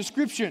beautiful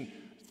description.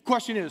 The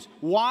question is,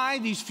 why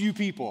these few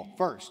people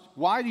first?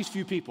 Why these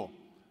few people?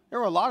 There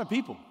were a lot of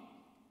people.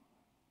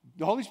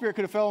 The Holy Spirit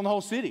could have fell on the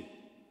whole city.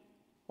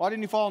 Why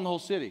didn't he fall on the whole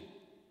city?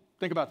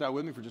 Think about that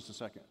with me for just a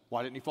second.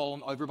 Why didn't he fall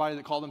on everybody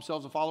that called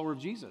themselves a follower of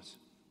Jesus?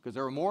 Because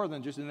there were more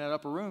than just in that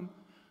upper room.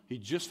 He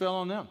just fell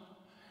on them.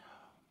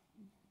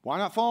 Why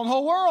not fall on the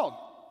whole world?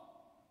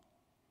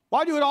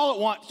 Why do it all at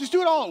once? Just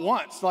do it all at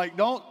once. Like,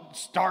 don't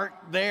start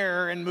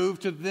there and move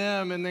to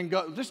them and then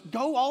go. Just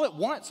go all at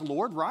once,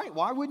 Lord, right?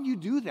 Why wouldn't you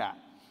do that?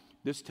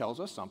 this tells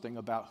us something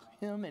about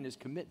him and his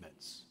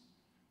commitments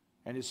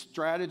and his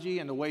strategy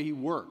and the way he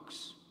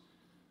works.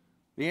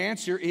 The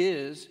answer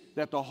is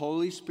that the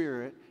Holy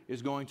Spirit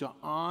is going to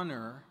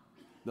honor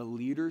the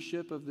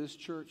leadership of this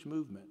church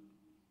movement.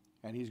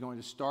 And he's going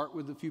to start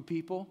with a few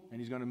people, and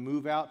he's going to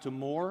move out to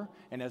more.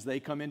 And as they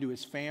come into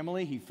his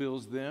family, he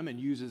fills them and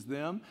uses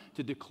them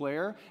to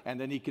declare. And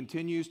then he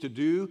continues to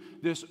do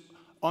this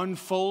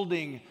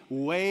unfolding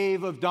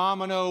wave of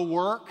domino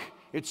work.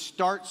 It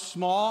starts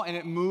small and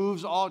it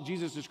moves all.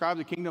 Jesus described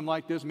the kingdom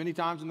like this many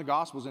times in the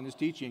Gospels in his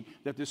teaching,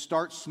 that this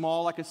starts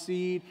small like a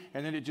seed,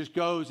 and then it just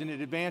goes and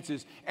it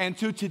advances. And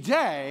to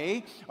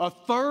today, a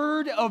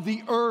third of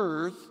the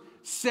earth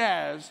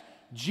says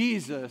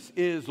Jesus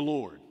is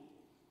Lord.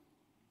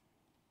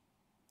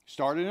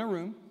 Started in a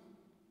room,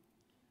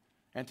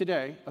 and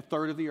today, a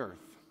third of the earth.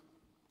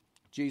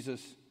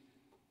 Jesus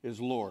is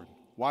Lord.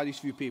 Why these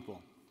few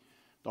people?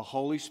 The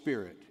Holy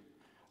Spirit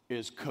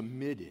is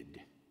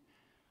committed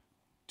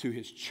to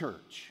his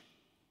church.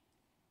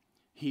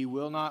 He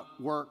will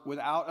not work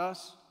without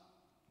us.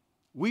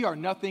 We are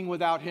nothing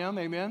without him,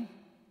 amen?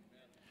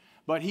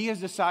 But he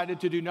has decided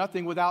to do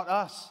nothing without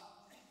us,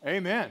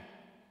 amen.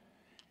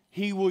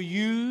 He will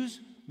use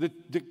the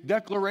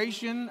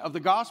declaration of the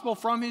gospel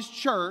from his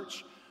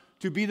church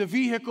to be the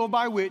vehicle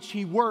by which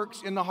he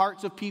works in the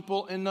hearts of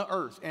people in the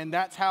earth. And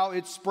that's how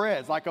it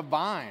spreads, like a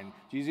vine.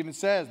 Jesus even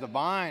says, the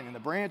vine and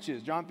the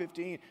branches, John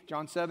 15,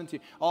 John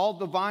 17. All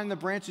the vine and the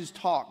branches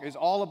talk is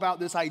all about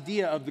this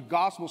idea of the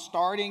gospel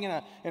starting in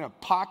a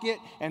pocket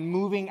and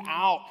moving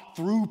out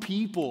through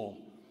people.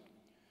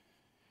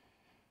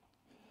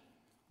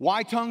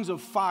 Why tongues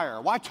of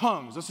fire? Why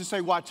tongues? Let's just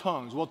say why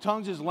tongues? Well,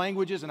 tongues is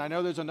languages, and I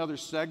know there's another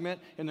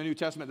segment in the New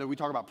Testament that we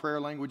talk about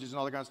prayer languages and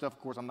all that kind of stuff. Of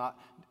course, I'm not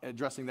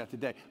addressing that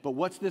today. But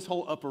what's this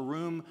whole upper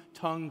room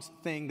tongues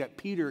thing that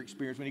Peter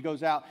experienced when he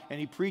goes out and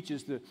he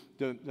preaches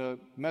the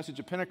message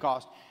of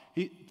Pentecost?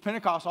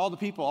 Pentecost, all the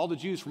people, all the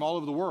Jews from all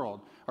over the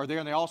world are there,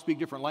 and they all speak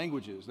different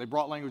languages. They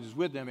brought languages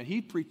with them, and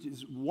he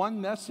preaches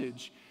one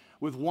message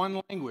with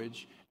one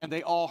language, and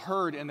they all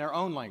heard in their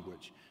own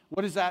language.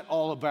 What is that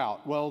all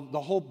about? Well,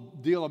 the whole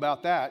deal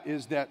about that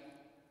is that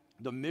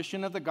the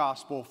mission of the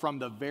gospel from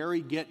the very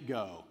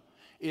get-go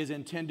is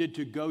intended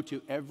to go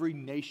to every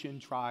nation,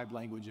 tribe,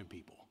 language, and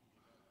people.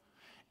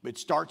 It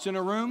starts in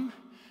a room,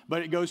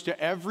 but it goes to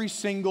every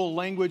single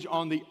language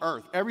on the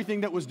earth.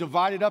 Everything that was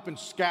divided up and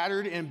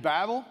scattered in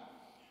Babel,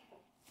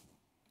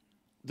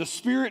 the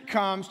Spirit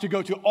comes to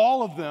go to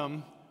all of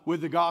them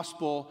with the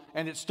gospel,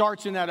 and it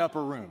starts in that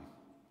upper room.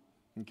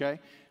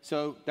 Okay?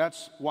 So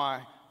that's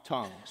why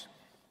tongues.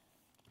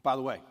 By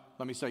the way,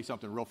 let me say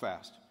something real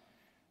fast.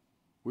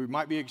 We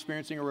might be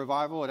experiencing a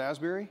revival at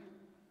Asbury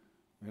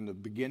in the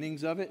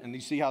beginnings of it, and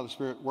you see how the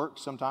Spirit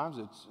works sometimes.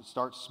 It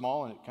starts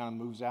small and it kind of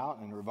moves out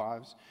and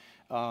revives.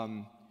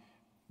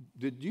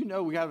 Did you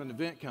know we have an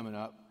event coming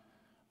up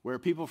where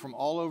people from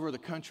all over the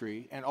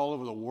country and all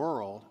over the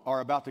world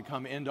are about to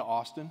come into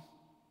Austin?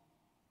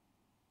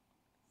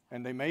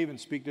 And they may even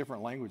speak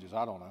different languages,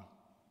 I don't know.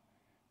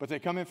 But they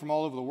come in from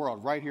all over the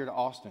world, right here to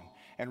Austin.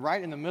 And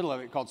right in the middle of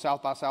it, called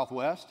South by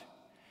Southwest,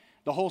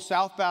 the whole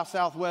South by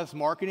Southwest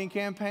marketing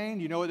campaign,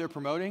 you know what they're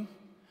promoting?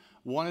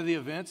 One of the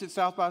events at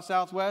South by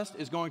Southwest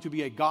is going to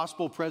be a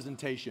gospel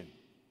presentation.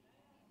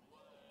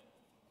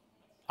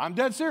 I'm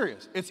dead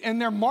serious. It's in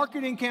their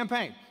marketing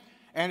campaign.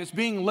 And it's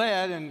being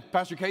led, and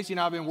Pastor Casey and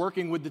I have been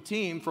working with the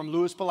team from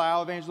Louis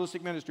Palau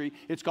Evangelistic Ministry.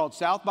 It's called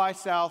South by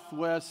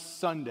Southwest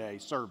Sunday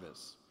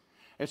Service.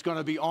 It's going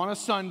to be on a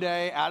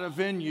Sunday at a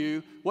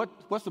venue.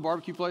 What's the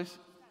barbecue place?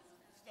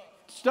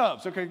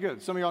 Stubbs. Okay,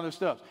 good. Some of y'all know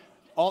Stubbs.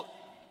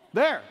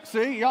 There,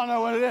 see, y'all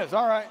know what it is.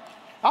 All right.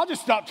 I'll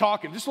just stop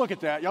talking. Just look at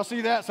that. Y'all see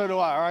that? So do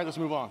I. All right, let's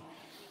move on.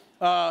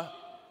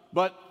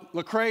 But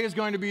Lecrae is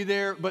going to be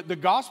there. But the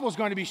gospel is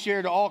going to be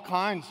shared to all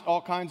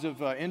kinds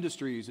of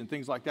industries and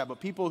things like that.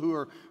 But people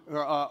who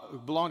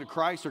belong to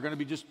Christ are going to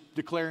be just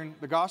declaring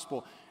the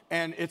gospel.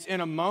 And it's in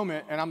a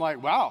moment, and I'm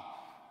like, wow,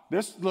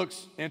 this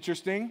looks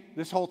interesting.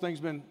 This whole thing's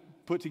been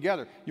put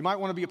together. You might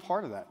want to be a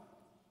part of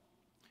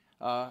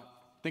that.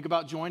 Think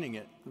about joining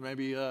it,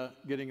 maybe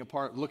getting a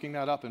part, looking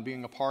that up and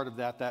being a part of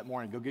that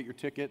morning. Go get your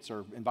tickets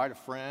or invite a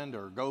friend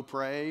or go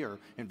pray or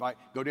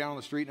go down on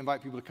the street and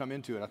invite people to come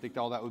into it. I think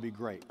all that would be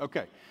great.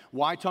 Okay,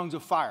 why tongues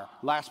of fire?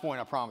 Last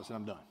point, I promise, and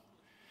I'm done.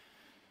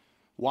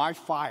 Why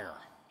fire?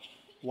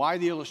 Why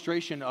the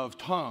illustration of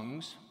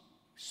tongues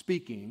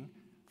speaking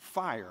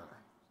fire?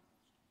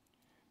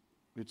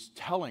 It's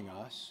telling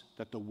us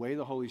that the way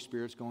the Holy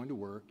Spirit's going to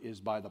work is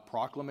by the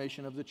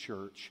proclamation of the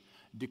church,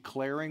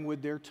 declaring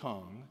with their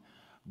tongue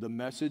the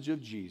message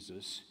of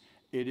Jesus.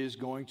 It is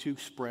going to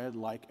spread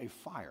like a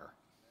fire.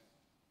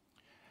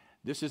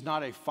 This is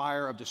not a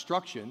fire of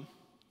destruction.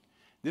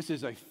 This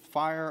is a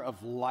fire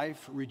of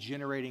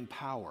life-regenerating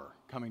power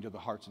coming to the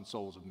hearts and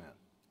souls of men.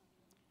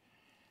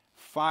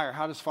 Fire,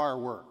 how does fire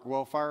work?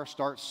 Well, fire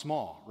starts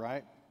small,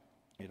 right?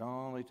 It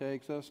only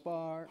takes a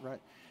spark,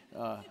 right?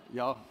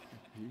 Y'all,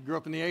 you grew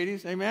up in the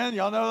 80s, amen?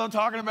 Y'all know what I'm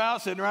talking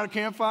about, sitting around a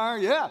campfire?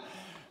 Yeah.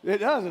 It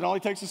does. It only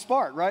takes a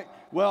spark, right?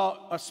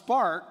 Well, a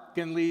spark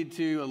can lead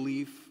to a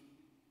leaf,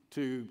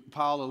 to a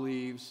pile of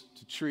leaves,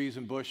 to trees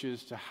and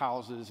bushes, to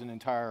houses and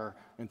entire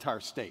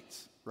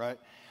states, right?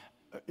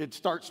 It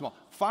starts small.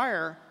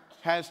 Fire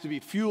has to be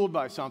fueled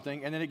by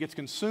something, and then it gets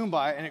consumed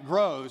by it, and it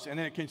grows, and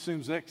then it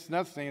consumes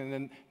another thing, and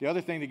then the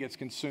other thing that gets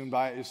consumed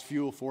by it is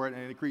fuel for it,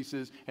 and it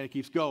increases, and it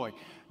keeps going.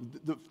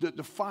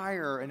 The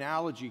fire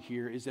analogy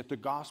here is that the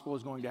gospel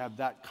is going to have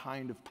that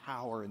kind of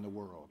power in the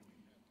world.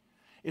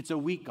 It's a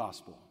weak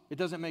gospel. It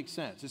doesn't make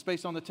sense. It's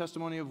based on the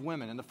testimony of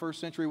women. In the first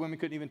century, women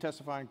couldn't even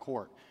testify in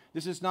court.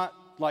 This is not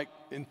like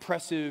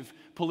impressive,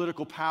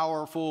 political,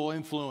 powerful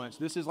influence.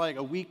 This is like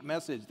a weak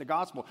message, the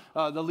gospel.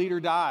 The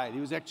leader died. He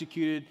was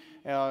executed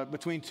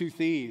between two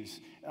thieves.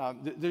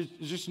 There's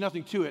just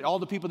nothing to it. All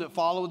the people that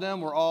followed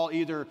them were all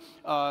either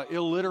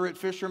illiterate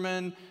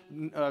fishermen,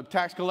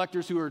 tax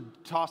collectors who were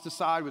tossed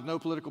aside with no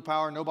political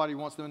power. Nobody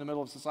wants them in the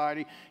middle of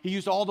society. He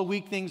used all the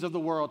weak things of the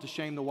world to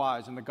shame the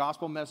wise. And the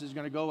gospel message is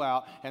going to go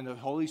out, and the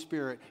Holy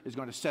Spirit is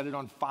going to set it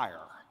on fire.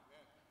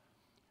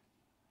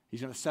 He's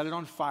going to set it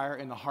on fire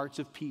in the hearts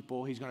of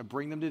people. He's going to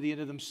bring them to the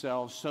end of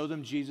themselves, show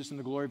them Jesus and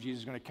the glory of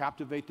Jesus. He's going to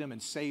captivate them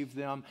and save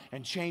them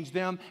and change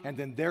them. And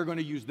then they're going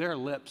to use their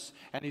lips,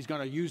 and he's going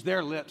to use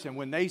their lips. And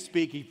when they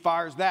speak, he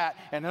fires that,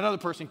 and another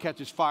person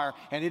catches fire,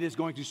 and it is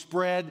going to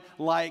spread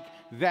like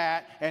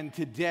that. And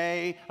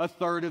today, a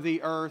third of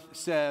the earth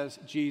says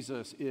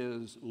Jesus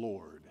is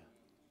Lord.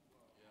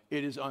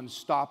 It is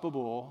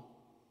unstoppable,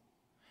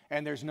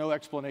 and there's no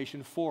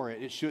explanation for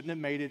it. It shouldn't have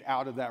made it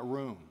out of that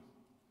room,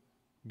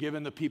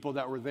 given the people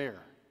that were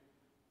there.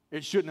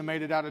 It shouldn't have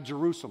made it out of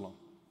Jerusalem.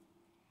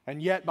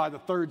 And yet, by the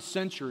 3rd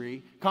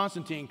century,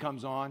 Constantine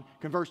comes on,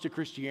 converts to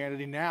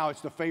Christianity. Now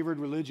it's the favored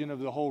religion of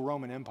the whole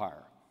Roman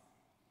Empire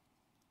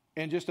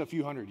in just a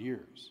few hundred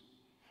years.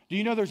 Do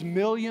you know there's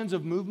millions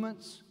of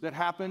movements that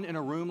happen in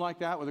a room like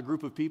that with a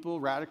group of people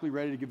radically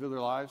ready to give their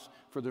lives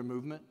for their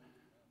movement?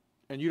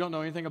 And you don't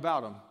know anything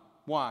about them.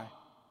 Why?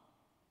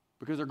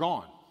 Because they're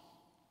gone.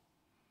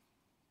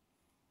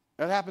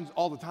 That happens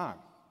all the time.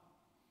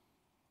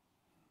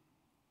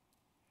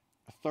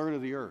 A third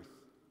of the earth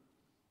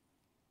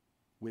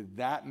with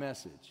that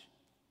message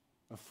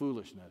of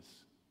foolishness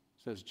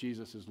says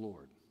Jesus is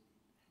Lord.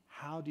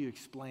 How do you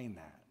explain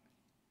that?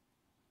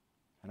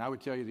 And I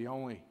would tell you the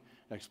only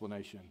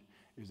explanation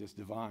is this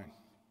divine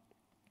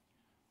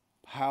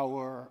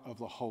power of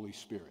the Holy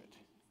Spirit.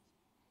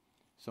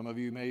 Some of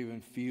you may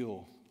even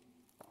feel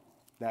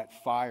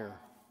that fire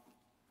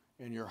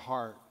in your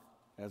heart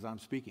as I'm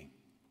speaking,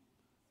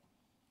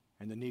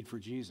 and the need for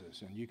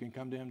Jesus, and you can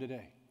come to him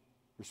today.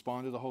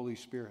 Respond to the Holy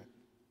Spirit.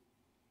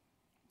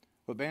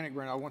 But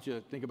Bannockburn, I want you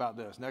to think about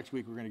this. Next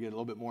week we're going to get a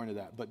little bit more into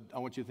that, but I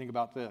want you to think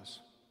about this.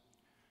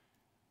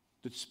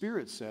 The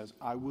Spirit says,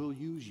 I will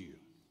use you.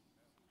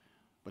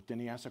 But then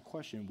he asks a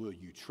question, will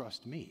you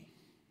trust me?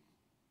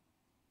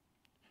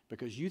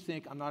 Because you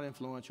think I'm not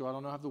influential, I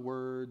don't have the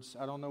words,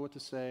 I don't know what to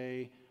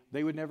say,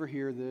 they would never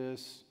hear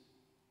this,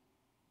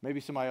 maybe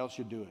somebody else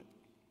should do it.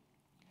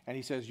 And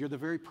he says, you're the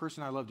very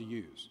person I love to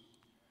use,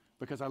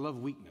 because I love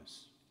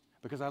weakness,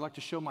 because I like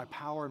to show my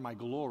power and my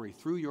glory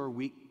through your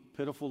weak,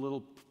 pitiful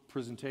little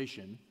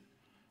presentation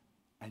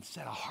and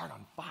set a heart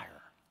on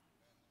fire.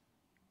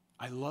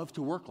 I love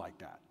to work like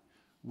that.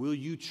 Will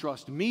you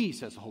trust me,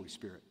 says the Holy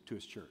Spirit to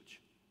his church.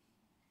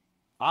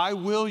 I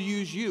will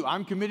use you.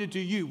 I'm committed to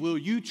you. Will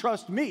you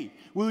trust me?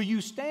 Will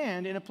you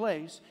stand in a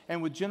place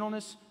and with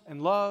gentleness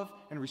and love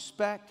and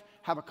respect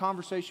have a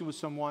conversation with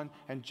someone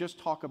and just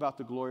talk about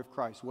the glory of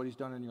Christ, what he's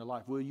done in your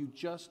life? Will you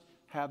just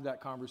have that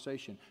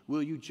conversation?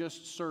 Will you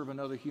just serve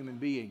another human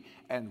being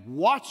and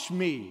watch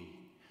me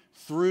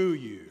through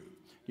you?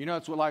 You know,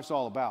 that's what life's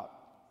all about.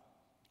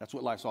 That's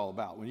what life's all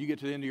about. When you get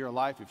to the end of your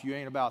life, if you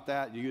ain't about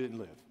that, you didn't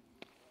live.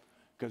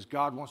 Because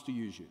God wants to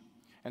use you.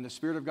 And the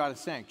Spirit of God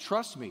is saying,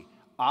 trust me.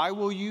 I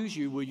will use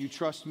you. Will you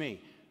trust me?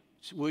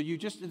 Will you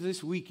just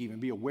this week even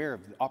be aware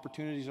of the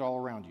opportunities all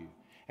around you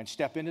and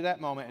step into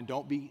that moment and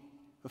don't be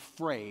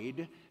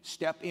afraid.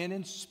 Step in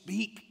and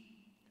speak.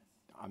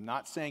 I'm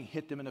not saying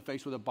hit them in the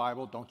face with a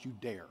Bible. Don't you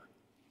dare.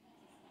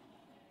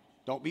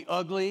 Don't be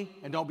ugly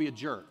and don't be a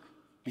jerk.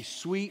 Be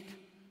sweet,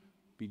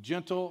 be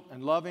gentle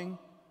and loving,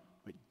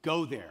 but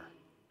go there.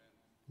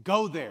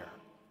 Go there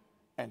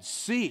and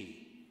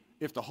see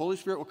if the Holy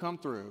Spirit will come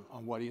through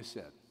on what he has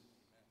said.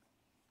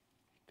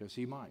 Because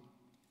he might.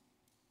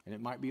 And it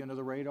might be under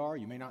the radar.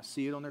 You may not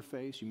see it on their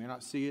face. You may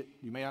not see it.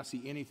 You may not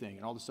see anything.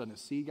 And all of a sudden a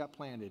seed got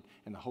planted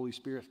and the Holy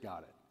Spirit's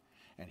got it.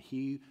 And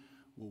he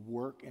will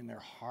work in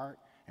their heart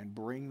and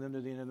bring them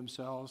to the end of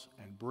themselves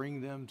and bring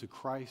them to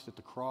Christ at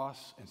the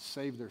cross and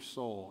save their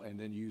soul and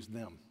then use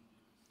them.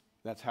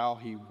 That's how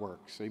he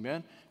works.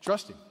 Amen?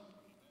 Trust him.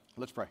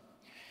 Let's pray.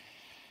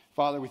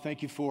 Father, we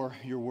thank you for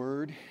your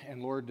word.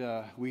 And Lord,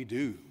 we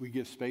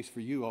give space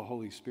for you, O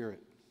Holy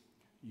Spirit.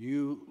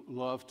 You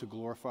love to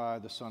glorify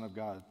the Son of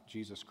God,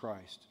 Jesus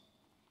Christ,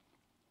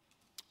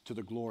 to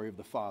the glory of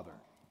the Father.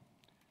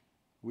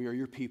 We are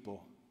your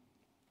people.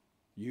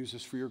 Use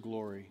us for your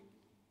glory.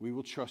 We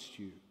will trust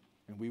you,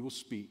 and we will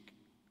speak,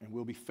 And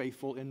we'll be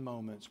faithful in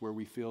moments where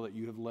we feel that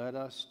you have led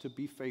us to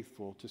be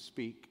faithful, to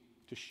speak,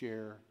 to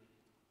share,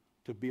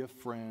 to be a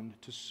friend,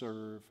 to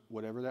serve,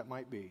 whatever that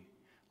might be.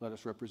 Let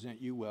us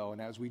represent you well.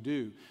 And as we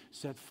do,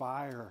 set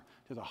fire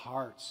to the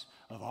hearts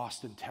of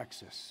Austin,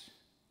 Texas.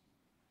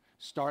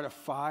 Start a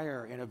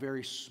fire in a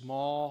very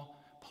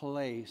small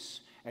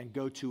place and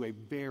go to a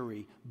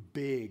very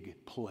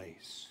big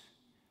place.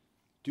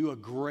 Do a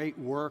great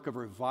work of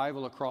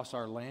revival across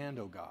our land,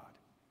 oh God.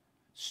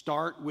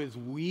 Start with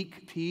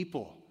weak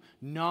people,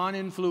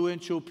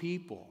 non-influential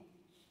people,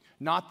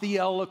 not the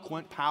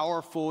eloquent,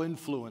 powerful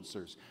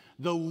influencers.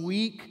 The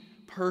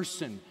weak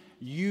person.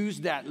 Use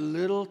that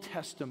little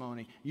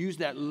testimony, use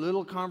that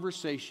little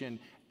conversation,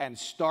 and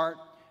start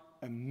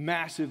a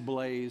massive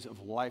blaze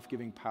of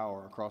life-giving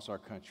power across our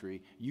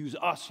country. Use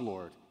us,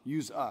 Lord.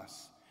 Use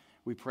us.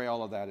 We pray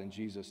all of that in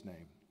Jesus'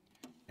 name.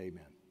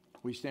 Amen.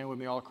 Will you stand with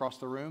me all across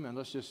the room, and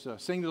let's just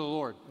sing to the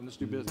Lord, and let's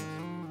do business.